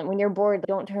be silent. When you're bored,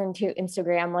 don't turn to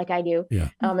Instagram like I do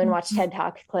and watch TED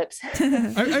Talk clips.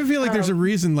 I feel like there's a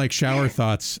reason like shower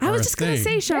thoughts I was just going to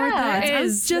say shower thoughts. I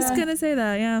was just going to say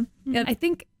that, Yeah, I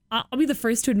think I'll be the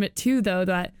first to admit too, though,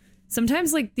 that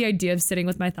sometimes like the idea of sitting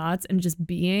with my thoughts and just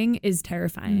being is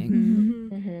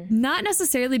terrifying. Not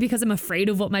necessarily because I'm afraid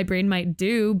of what my brain might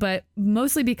do, but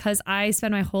mostly because I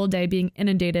spend my whole day being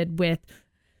inundated with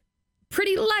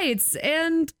pretty lights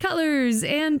and colors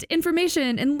and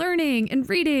information and learning and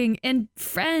reading and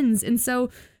friends. And so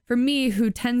for me, who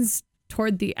tends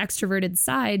toward the extroverted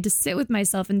side, to sit with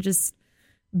myself and just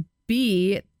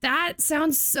be, that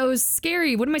sounds so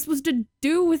scary. What am I supposed to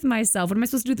do with myself? What am I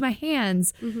supposed to do with my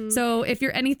hands? So if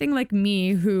you're anything like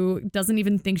me who doesn't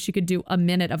even think she could do a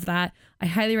minute of that, I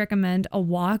highly recommend a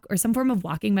walk or some form of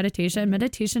walking meditation.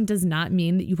 Meditation does not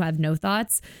mean that you have no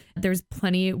thoughts. There's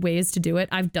plenty ways to do it.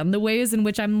 I've done the ways in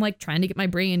which I'm like trying to get my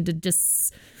brain to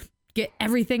just get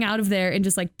everything out of there and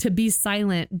just like to be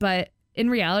silent. But in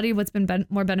reality, what's been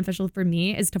more beneficial for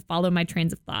me is to follow my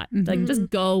trains of thought, like just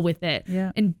go with it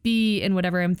and be in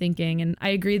whatever I'm thinking. And I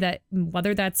agree that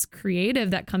whether that's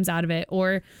creative that comes out of it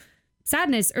or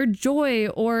sadness or joy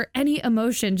or any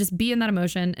emotion, just be in that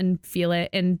emotion and feel it.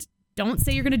 And don't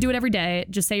say you're going to do it every day.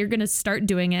 Just say you're going to start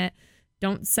doing it.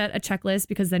 Don't set a checklist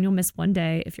because then you'll miss one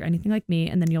day if you're anything like me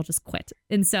and then you'll just quit.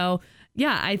 And so,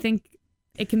 yeah, I think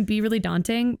it can be really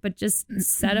daunting, but just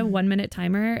set a 1-minute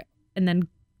timer and then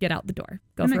get out the door,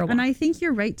 go for a walk. And I think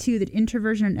you're right too, that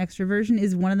introversion and extroversion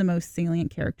is one of the most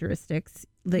salient characteristics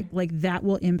like that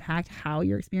will impact how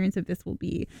your experience of this will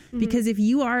be. Because if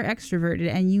you are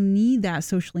extroverted and you need that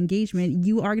social engagement,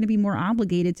 you are going to be more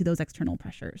obligated to those external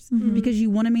pressures because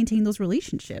you want to maintain those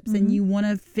relationships and you want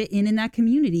to fit in that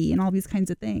community and all these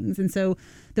kinds of things. And so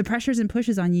the pressures and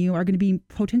pushes on you are going to be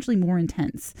potentially more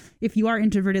intense. If you are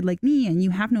introverted like me and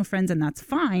you have no friends and that's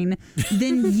fine,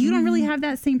 then you don't really have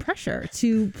that same pressure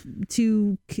to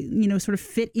sort of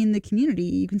fit in the community.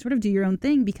 You can sort of do your own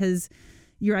thing because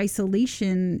your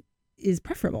isolation is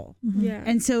preferable. Yeah.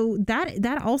 And so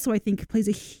that also I think plays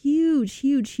a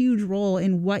huge role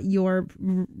in what your,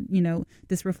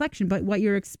 this reflection, but what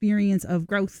your experience of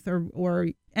growth or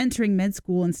entering med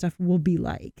school and stuff will be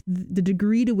like. The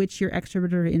degree to which you're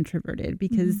extroverted or introverted,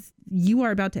 because you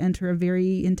are about to enter a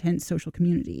very intense social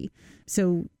community.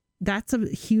 So that's a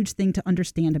huge thing to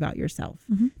understand about yourself,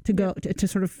 to go to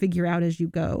sort of figure out as you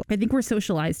go. I think we're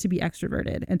socialized to be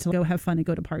extroverted and to go have fun and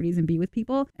go to parties and be with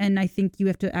people. And I think you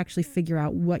have to actually figure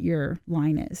out what your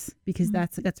line is, because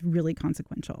that's really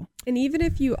consequential. And even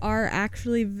if you are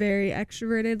actually very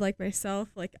extroverted, like myself,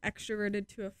 like extroverted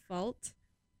to a fault,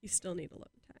 you still need alone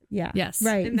time. Yeah. Yes.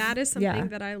 Right. And that is something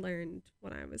that I learned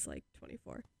when I was like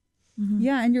 24.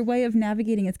 Yeah, and your way of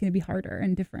navigating it's going to be harder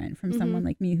and different from someone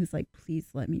like me who's like, please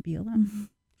let me be alone.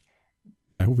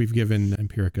 I hope we've given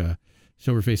Empirica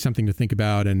Silverface something to think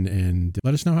about and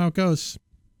let us know how it goes.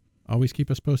 Always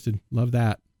keep us posted. Love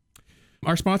that.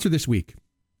 Our sponsor this week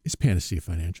is Panacea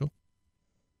Financial.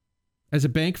 As a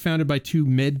bank founded by two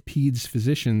med-peds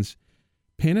physicians,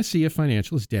 Panacea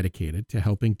Financial is dedicated to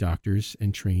helping doctors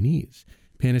and trainees.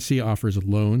 Panacea offers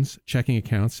loans, checking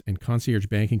accounts, and concierge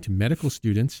banking to medical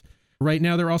students. Right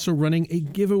now, they're also running a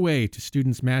giveaway to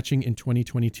students matching in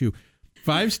 2022.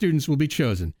 5 students will be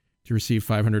chosen to receive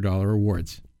 $500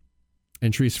 rewards.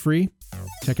 Entry is free.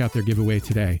 Check out their giveaway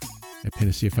today at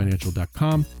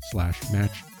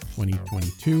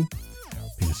panaceafinancial.com/match2022.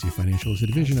 Panacea Financial is a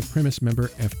division of Primis, member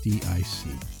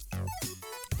FDIC.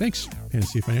 Thanks,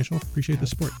 Panacea Financial. Appreciate the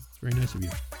support. It's very nice of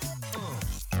you.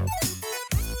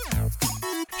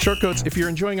 Shortcoats, if you're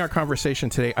enjoying our conversation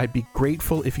today, I'd be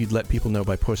grateful if you'd let people know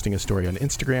by posting a story on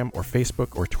Instagram or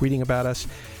Facebook or tweeting about us.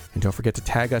 And don't forget to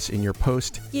tag us in your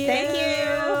post. Thank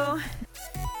you.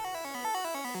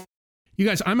 You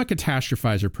guys, I'm a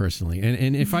catastrophizer personally.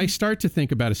 And if I start to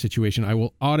think about a situation, I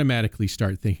will automatically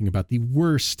start thinking about the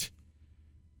worst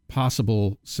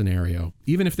possible scenario,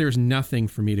 even if there's nothing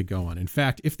for me to go on. In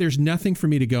fact, if there's nothing for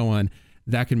me to go on,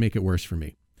 that can make it worse for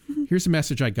me. Here's a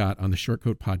message I got on the Short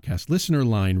Coat Podcast listener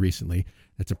line recently.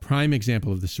 That's a prime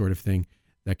example of the sort of thing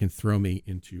that can throw me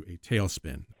into a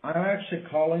tailspin. I'm actually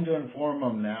calling to inform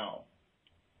them now.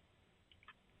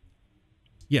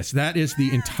 Yes, that is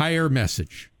the entire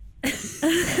message.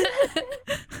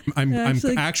 I'm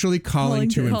actually calling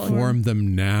to inform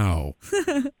them now.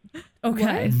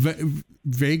 Okay.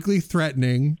 Vaguely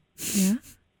threatening.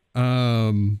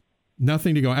 Yeah.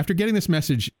 Nothing to go. After getting this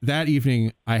message that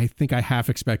evening, I think I half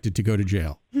expected to go to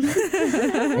jail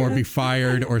or be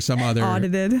fired or some other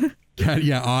audited.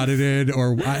 Yeah, audited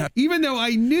even though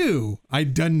I knew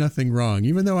I'd done nothing wrong.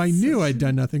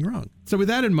 So with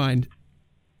that in mind,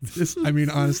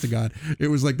 honest to God, it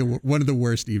was like one of the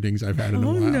worst evenings I've had in a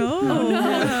while.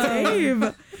 No, Dave.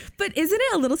 But isn't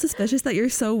it a little suspicious that you're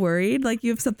so worried? Like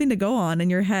you have something to go on in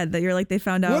your head that you're like, they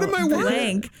found out. What am I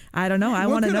blank? I don't know. I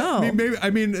want to know.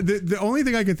 The only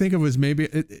thing I could think of was maybe,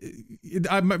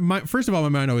 first of all, my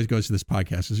mind always goes to this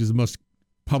podcast. This is the most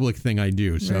public thing I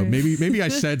do. So Right. maybe I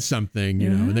said something,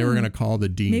 and they were going to call the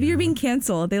dean. Maybe you're being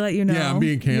canceled. They let you know. Yeah, I'm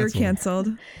being canceled. You're canceled.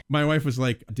 My wife was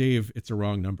like, Dave, it's a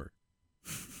wrong number.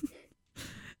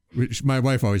 My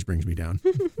wife always brings me down.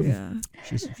 Yeah.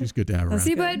 She's good to have around.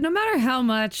 See, but no matter how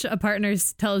much a partner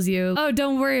tells you, oh,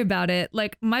 don't worry about it.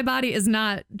 Like my body is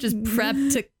not just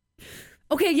prepped to,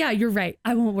 okay, yeah, you're right.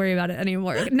 I won't worry about it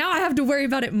anymore. Now I have to worry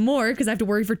about it more because I have to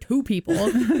worry for two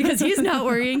people because he's not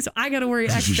worrying. So I got to worry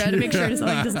extra to make sure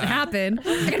something doesn't happen.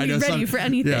 I got to be ready for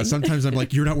anything. Yeah, sometimes I'm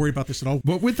like, you're not worried about this at all.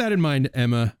 But with that in mind,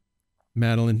 Emma,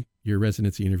 Madeline, your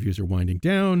residency interviews are winding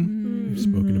down. You've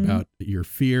spoken about your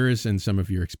fears and some of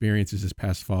your experiences this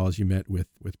past fall as you met with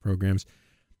programs.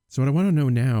 So what I want to know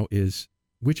now is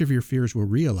which of your fears were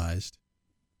realized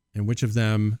and which of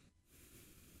them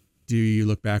do you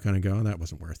look back on and go, oh, that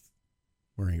wasn't worth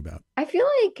worrying about? I feel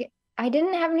like I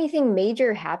didn't have anything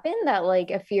major happen that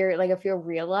like a fear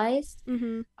realized.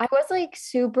 Mm-hmm. I was like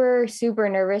super, super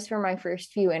nervous for my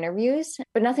first few interviews,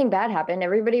 but nothing bad happened.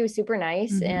 Everybody was super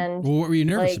nice. Mm-hmm. And well, what were you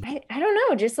nervous about? I don't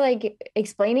know, just like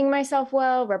explaining myself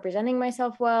well, representing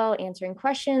myself well, answering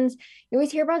questions. You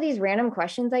always hear about these random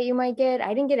questions that you might get.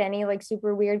 I didn't get any like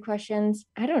super weird questions.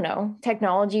 I don't know.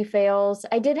 Technology fails.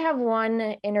 I did have one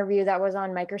interview that was on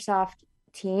Microsoft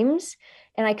Teams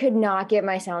and I could not get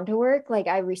my sound to work. Like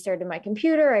I restarted my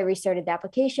computer, I restarted the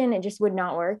application, it just would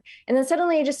not work. And then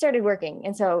suddenly it just started working.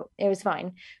 And so it was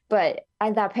fine. But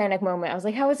at that panic moment, I was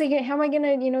like, how am I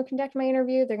going to, conduct my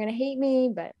interview? They're going to hate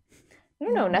me, but I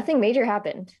don't know. Nothing major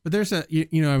happened. But there's I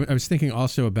was thinking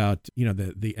also about,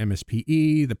 the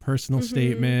MSPE, the personal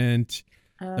statement,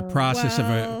 the process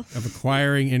of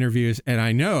acquiring interviews. And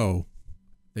I know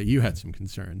that you had some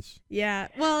concerns. Yeah.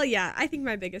 Well, yeah. I think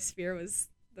my biggest fear was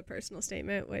the personal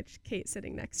statement, which Kate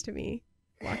sitting next to me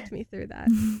walked me through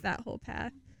that whole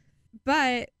path.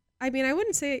 But I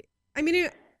wouldn't say,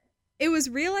 it was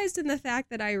realized in the fact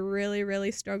that I really,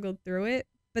 really struggled through it,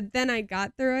 but then I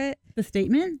got through it. The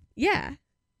statement? Yeah.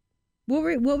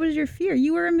 What was your fear?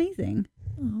 You were amazing.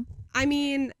 Oh.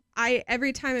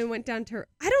 Every time I went down to,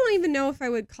 I don't even know if I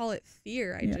would call it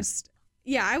fear.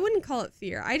 I wouldn't call it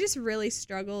fear. I just really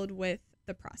struggled with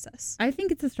the process. I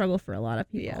think it's a struggle for a lot of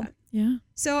people. Yeah.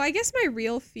 So I guess my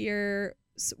real fears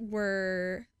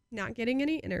were not getting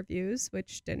any interviews,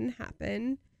 which didn't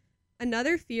happen.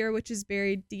 Another fear, which is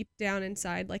buried deep down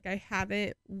inside, like I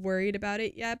haven't worried about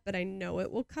it yet, but I know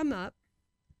it will come up,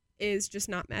 is just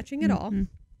not matching at all.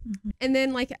 Mm-hmm. And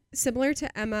then like similar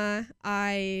to Emma,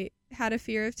 I had a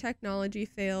fear of technology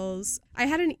fails. I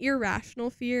had an irrational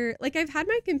fear. Like I've had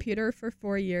my computer for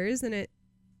 4 years and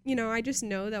I just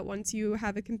know that once you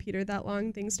have a computer that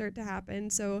long, things start to happen.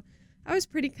 So I was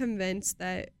pretty convinced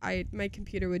that my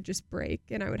computer would just break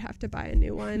and I would have to buy a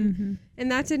new one. Mm-hmm.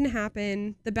 And that didn't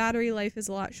happen. The battery life is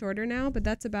a lot shorter now, but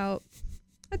that's about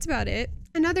it.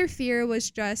 Another fear was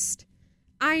just,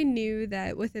 I knew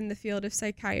that within the field of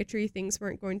psychiatry, things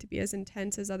weren't going to be as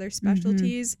intense as other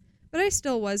specialties, but I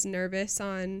still was nervous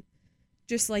on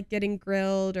just like getting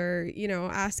grilled or,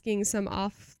 asking some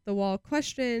off the wall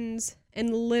questions.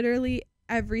 And literally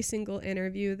every single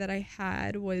interview that I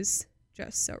had was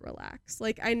just so relaxed.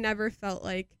 Like I never felt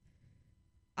like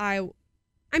I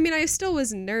still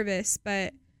was nervous,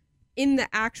 but in the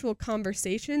actual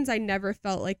conversations, I never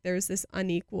felt like there's this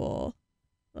unequal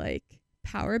like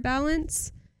power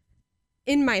balance.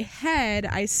 In my head,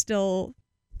 I still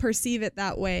perceive it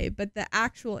that way, but the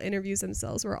actual interviews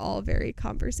themselves were all very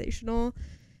conversational.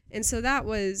 And so that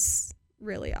was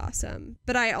really awesome.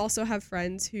 But I also have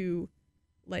friends who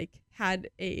like had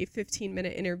a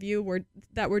 15-minute interview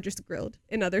that were just grilled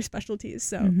in other specialties.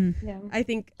 So I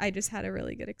think I just had a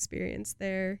really good experience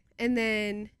there. And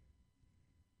then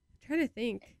I'm trying to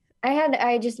think.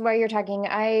 I just, while you're talking,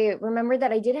 I remember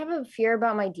that I did have a fear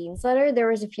about my dean's letter. There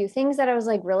was a few things that I was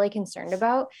like really concerned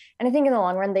about. And I think in the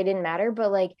long run, they didn't matter.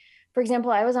 But like, for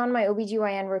example, I was on my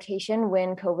OBGYN rotation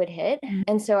when COVID hit.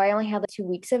 And so I only had like 2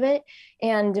 weeks of it.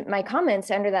 And my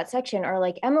comments under that section are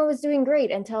like, Emma was doing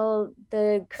great until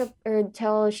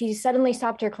she suddenly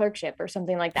stopped her clerkship or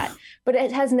something like that. But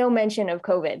it has no mention of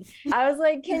COVID. I was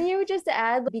like, can you just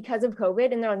add because of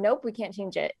COVID? And they're like, nope, we can't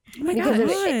change it. Oh my because God. of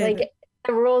it, like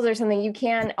the rules or something, you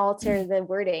can alter the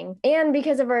wording. And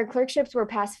because of our clerkships were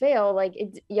pass fail, like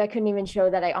I couldn't even show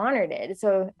that I honored it.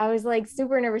 So I was like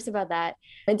super nervous about that.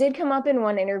 It did come up in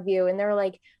one interview and they were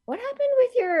like, what happened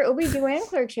with your OB/GYN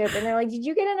clerkship? And they're like, did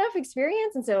you get enough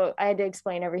experience? And so I had to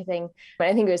explain everything, but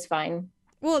I think it was fine.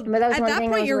 Well, but that was at that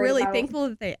point, you're really thankful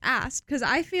that they asked, because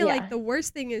I feel like the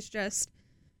worst thing is just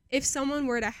if someone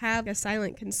were to have a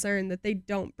silent concern that they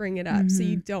don't bring it up, so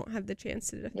you don't have the chance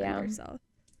to defend yourself.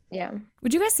 Yeah.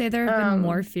 Would you guys say there have been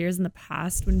more fears in the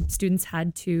past when students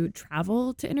had to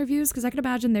travel to interviews? Because I could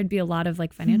imagine there'd be a lot of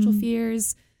like financial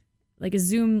fears. Like, is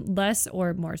Zoom less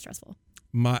or more stressful?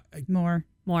 More.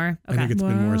 Okay. I think it's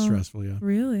been more stressful, yeah.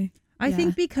 Really? I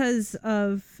think because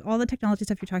of all the technology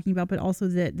stuff you're talking about, but also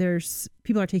that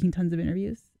people are taking tons of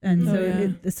interviews. And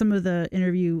so some of the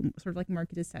interview sort of like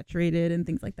market is saturated and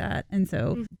things like that. And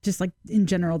so just like in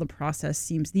general, the process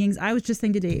seems, I was just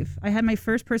saying to Dave, I had my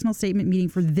first personal statement meeting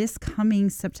for this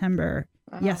coming September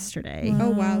yesterday. Wow. Oh,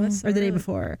 wow. That's or the day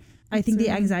before. I think the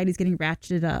anxiety is getting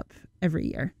ratcheted up every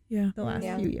year. Yeah. The last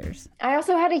few years. I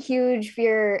also had a huge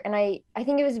fear, and I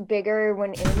think it was bigger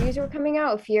when interviews were coming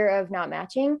out, a fear of not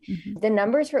matching. The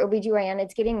numbers for OBGYN,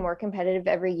 it's getting more competitive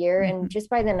every year. And just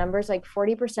by the numbers, like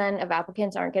 40% of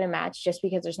applicants aren't going to match just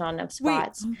because there's not enough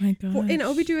spots. Wait, oh my gosh. In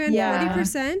OBGYN,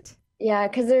 40%? Yeah,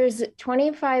 because there's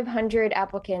 2,500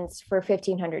 applicants for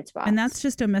 1,500 spots. And that's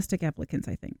just domestic applicants,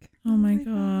 I think. Oh my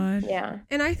God. Yeah.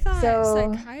 And I thought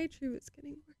psychiatry was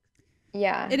getting more.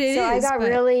 Yeah. It is. So I got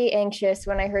really anxious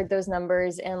when I heard those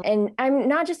numbers. And I'm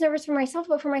not just nervous for myself,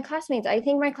 but for my classmates. I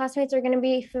think my classmates are going to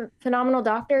be phenomenal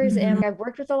doctors. And I've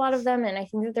worked with a lot of them. And I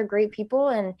think that they're great people.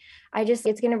 And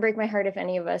it's going to break my heart if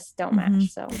any of us don't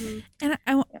match. So,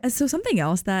 and so something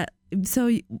else I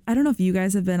don't know if you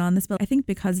guys have been on this, but I think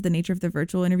because of the nature of the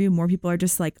virtual interview, more people are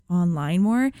just like online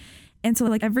more. And so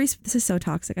like this is so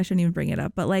toxic, I shouldn't even bring it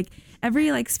up, but like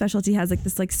every like specialty has like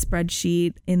this like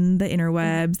spreadsheet in the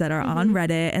interwebs that are on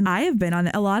Reddit. And I have been on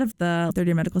a lot of the third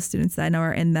year medical students that I know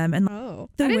are in them. And I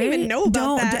didn't even know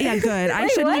about that. Yeah, good. I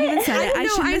shouldn't have even said it.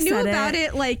 I knew about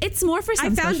it. Like it's more for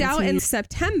some I found out in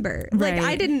September. Like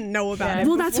I didn't know about it.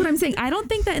 Well, that's what I'm saying. I don't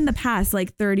think that in the past,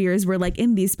 like third years were like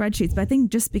in these spreadsheets, but I think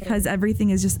just because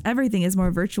everything is more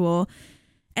virtual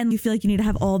and you feel like you need to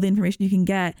have all the information you can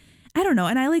get. I don't know.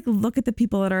 And I like look at the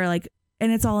people that are like,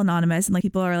 and it's all anonymous and like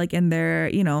people are like in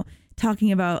there,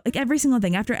 talking about like every single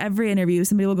thing. After every interview,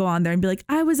 somebody will go on there and be like,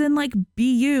 I was in like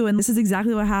BU and this is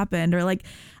exactly what happened. Or like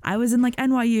I was in like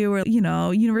NYU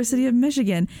or, University of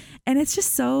Michigan. And it's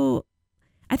just so,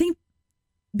 I think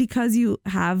because you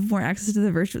have more access to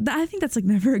the virtual, I think that's like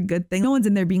never a good thing. No one's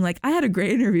in there being like, I had a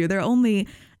great interview.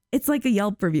 It's like a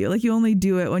Yelp review. Like you only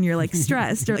do it when you're like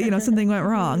stressed or, something went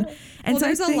wrong. And so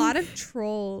there's a lot of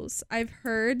trolls. I've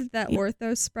heard that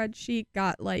Ortho spreadsheet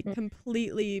got like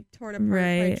completely torn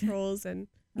apart by trolls and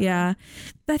yeah.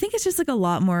 But I think it's just like a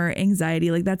lot more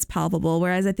anxiety, like that's palpable.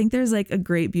 Whereas I think there's like a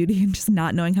great beauty in just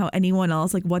not knowing how anyone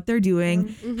else, like what they're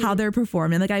doing, how they're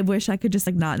performing. Like I wish I could just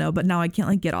like not know, but now I can't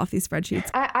like get off these spreadsheets.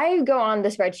 I go on the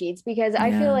spreadsheets because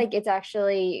I feel like it's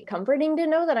actually comforting to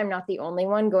know that I'm not the only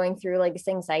one going through like this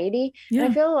anxiety. Yeah.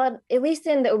 And I feel a lot, at least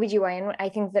in the OBGYN, I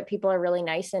think that people are really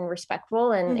nice and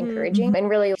respectful and encouraging and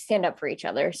really stand up for each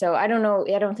other. So I don't know.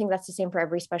 I don't think that's the same for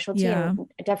every specialty and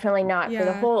definitely not for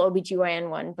the whole OBGYN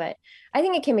one. But I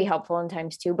think it can be helpful in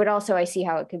times too, but also I see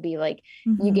how it could be like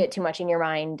you get too much in your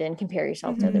mind and compare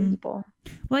yourself to other people.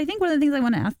 Well, I think one of the things I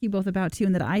want to ask you both about too,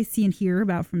 and that I see and hear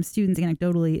about from students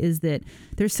anecdotally, is that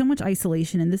there's so much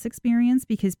isolation in this experience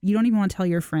because you don't even want to tell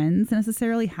your friends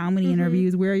necessarily how many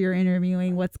interviews, where you're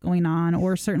interviewing, what's going on,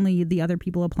 or certainly the other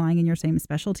people applying in your same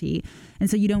specialty.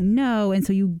 And so you don't know. And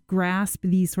so you grasp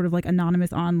these sort of like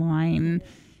anonymous online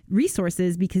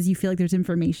resources because you feel like there's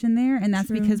information there. And that's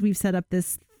because we've set up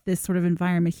this sort of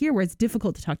environment here where it's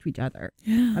difficult to talk to each other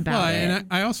about it. And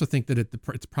I also think that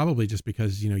it's probably just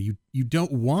because, you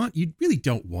really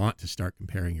don't want to start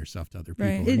comparing yourself to other people.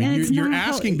 Right. I mean, you're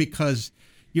asking because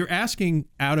you're asking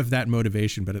out of that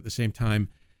motivation, but at the same time,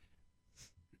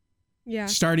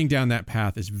 starting down that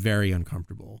path is very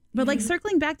uncomfortable. But like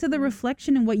circling back to the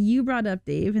reflection and what you brought up,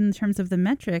 Dave, in terms of the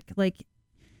metric, like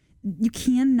you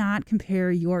cannot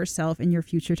compare yourself and your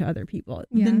future to other people.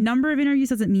 Yeah. The number of interviews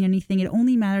doesn't mean anything. It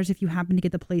only matters if you happen to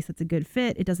get the place that's a good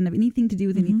fit. It doesn't have anything to do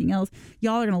with anything else.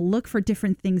 Y'all are going to look for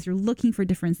different things. You're looking for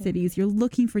different cities. You're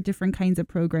looking for different kinds of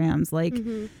programs. Like,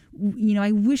 you know,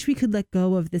 I wish we could let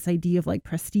go of this idea of like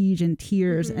prestige and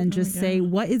tiers and just say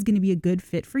what is going to be a good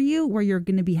fit for you, where you're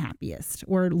going to be happiest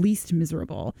or least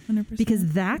miserable. 100%.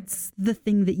 Because that's the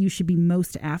thing that you should be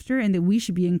most after and that we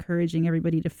should be encouraging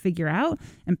everybody to figure out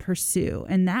and pursue.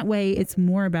 And that way it's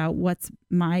more about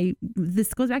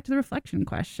this goes back to the reflection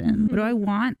question. What do I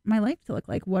want my life to look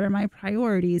like? What are my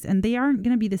priorities? And they aren't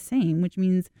going to be the same, which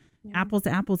means apples to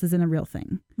apples isn't a real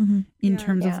thing in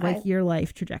terms of like your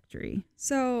life trajectory.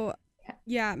 So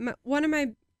one of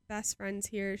my best friends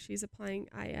here, she's applying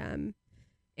IM,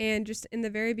 and just in the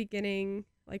very beginning,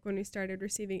 like when we started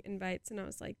receiving invites, and I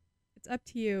was like, it's up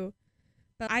to you.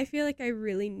 But I feel like I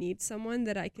really need someone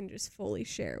that I can just fully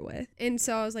share with. And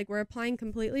so I was like, we're applying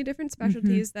completely different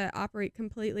specialties that operate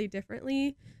completely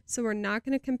differently. So we're not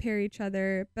going to compare each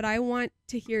other. But I want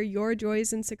to hear your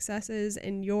joys and successes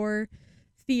and your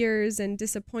fears and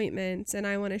disappointments. And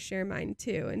I want to share mine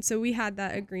too. And so we had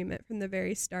that agreement from the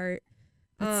very start.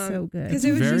 That's so good. Because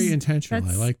it was very intentional.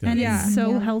 I like that. And it's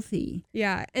so healthy.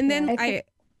 Yeah. And then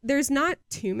there's not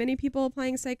too many people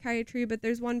applying psychiatry, but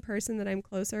there's one person that I'm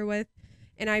closer with.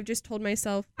 And I've just told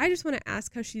myself, I just want to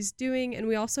ask how she's doing. And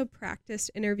we also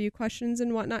practiced interview questions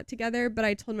and whatnot together. But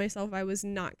I told myself I was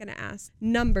not going to ask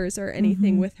numbers or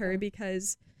anything with her,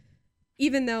 because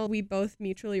even though we both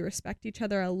mutually respect each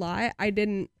other a lot,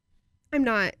 I'm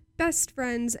not best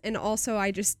friends. And also I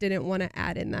just didn't want to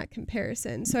add in that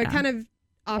comparison. So I kind of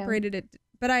operated it.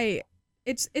 But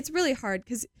it's really hard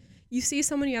because you see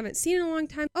someone you haven't seen in a long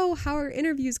time. Oh, how are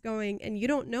interviews going? And you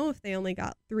don't know if they only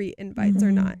got 3 invites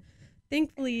or not.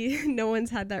 Thankfully, no one's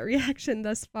had that reaction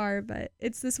thus far, but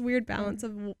it's this weird balance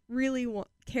of really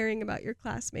caring about your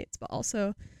classmates, but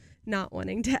also not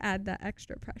wanting to add that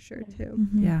extra pressure too.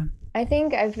 Yeah. I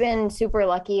think I've been super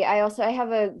lucky. I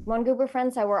have one group of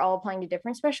friends that we're all applying to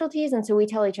different specialties. And so we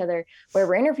tell each other where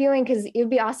we're interviewing, because it would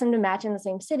be awesome to match in the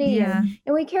same city. And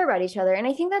we care about each other. And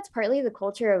I think that's partly the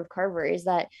culture of Carver, is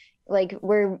that like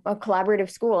we're a collaborative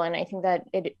school, and I think that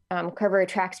Carver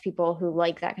attracts people who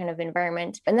like that kind of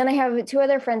environment. And then I have 2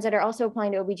 other friends that are also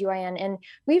applying to OBGYN, and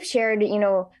we've shared,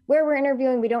 where we're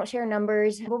interviewing. We don't share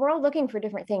numbers, but we're all looking for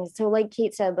different things. So like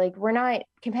Kate said, like we're not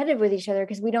competitive with each other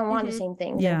because we don't want the same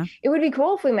things. Yeah. And it would be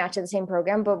cool if we match at the same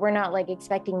program, but we're not like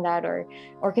expecting that or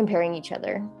comparing each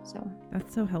other. So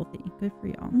that's so healthy. Good for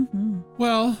y'all.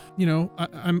 Well,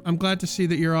 I'm glad to see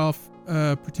that you're all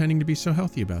pretending to be so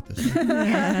healthy about this.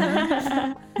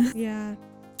 Yeah.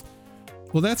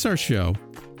 Well, that's our show.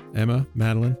 Emma,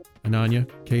 Madeline, Ananya,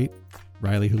 Kate,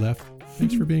 Riley, who left.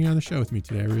 Thanks for being on the show with me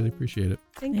today. I really appreciate it.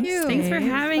 Thanks you. Thanks for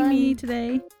having me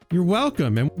today. You're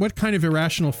welcome. And what kind of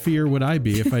irrational fear would I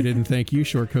be if I didn't thank you,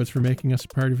 Shortcoats, for making us a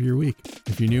part of your week?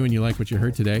 If you're new and you like what you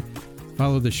heard today,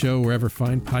 follow the show wherever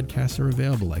fine podcasts are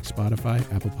available, like Spotify,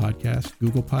 Apple Podcasts,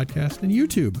 Google Podcasts, and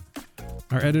YouTube.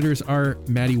 Our editors are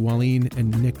Maddie Wallin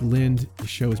and Nick Lind. The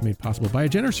show is made possible by a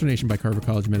generous donation by Carver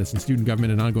College of Medicine student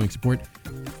government and ongoing support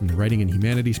from the Writing and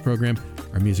Humanities program.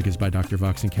 Our music is by Dr.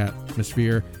 Vox and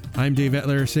Catmosphere. I'm Dave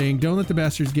Etler saying, don't let the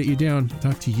bastards get you down.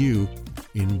 Talk to you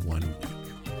in 1 week.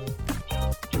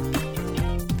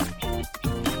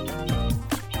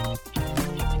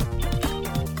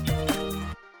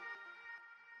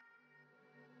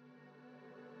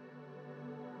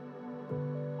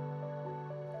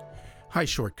 Hi,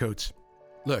 Shortcoats.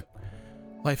 Look,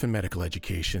 life in medical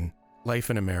education, life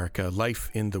in America,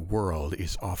 life in the world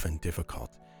is often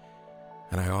difficult.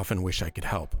 And I often wish I could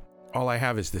help. All I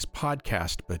have is this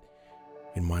podcast, but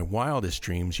in my wildest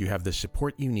dreams, you have the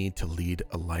support you need to lead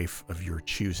a life of your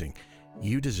choosing.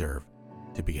 You deserve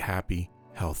to be happy,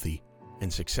 healthy,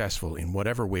 and successful in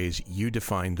whatever ways you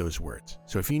define those words.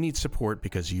 So if you need support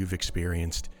because you've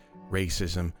experienced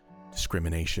racism,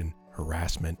 discrimination,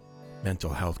 harassment,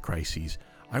 mental health crises,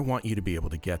 I want you to be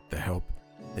able to get the help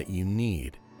that you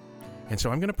need. And so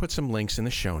I'm going to put some links in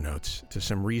the show notes to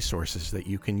some resources that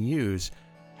you can use.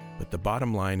 But the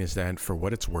bottom line is that, for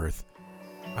what it's worth,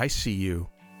 I see you.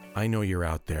 I know you're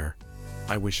out there.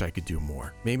 I wish I could do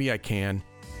more. Maybe I can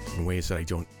in ways that I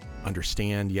don't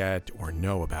understand yet or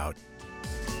know about.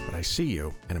 But I see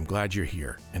you, and I'm glad you're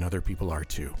here, and other people are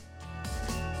too.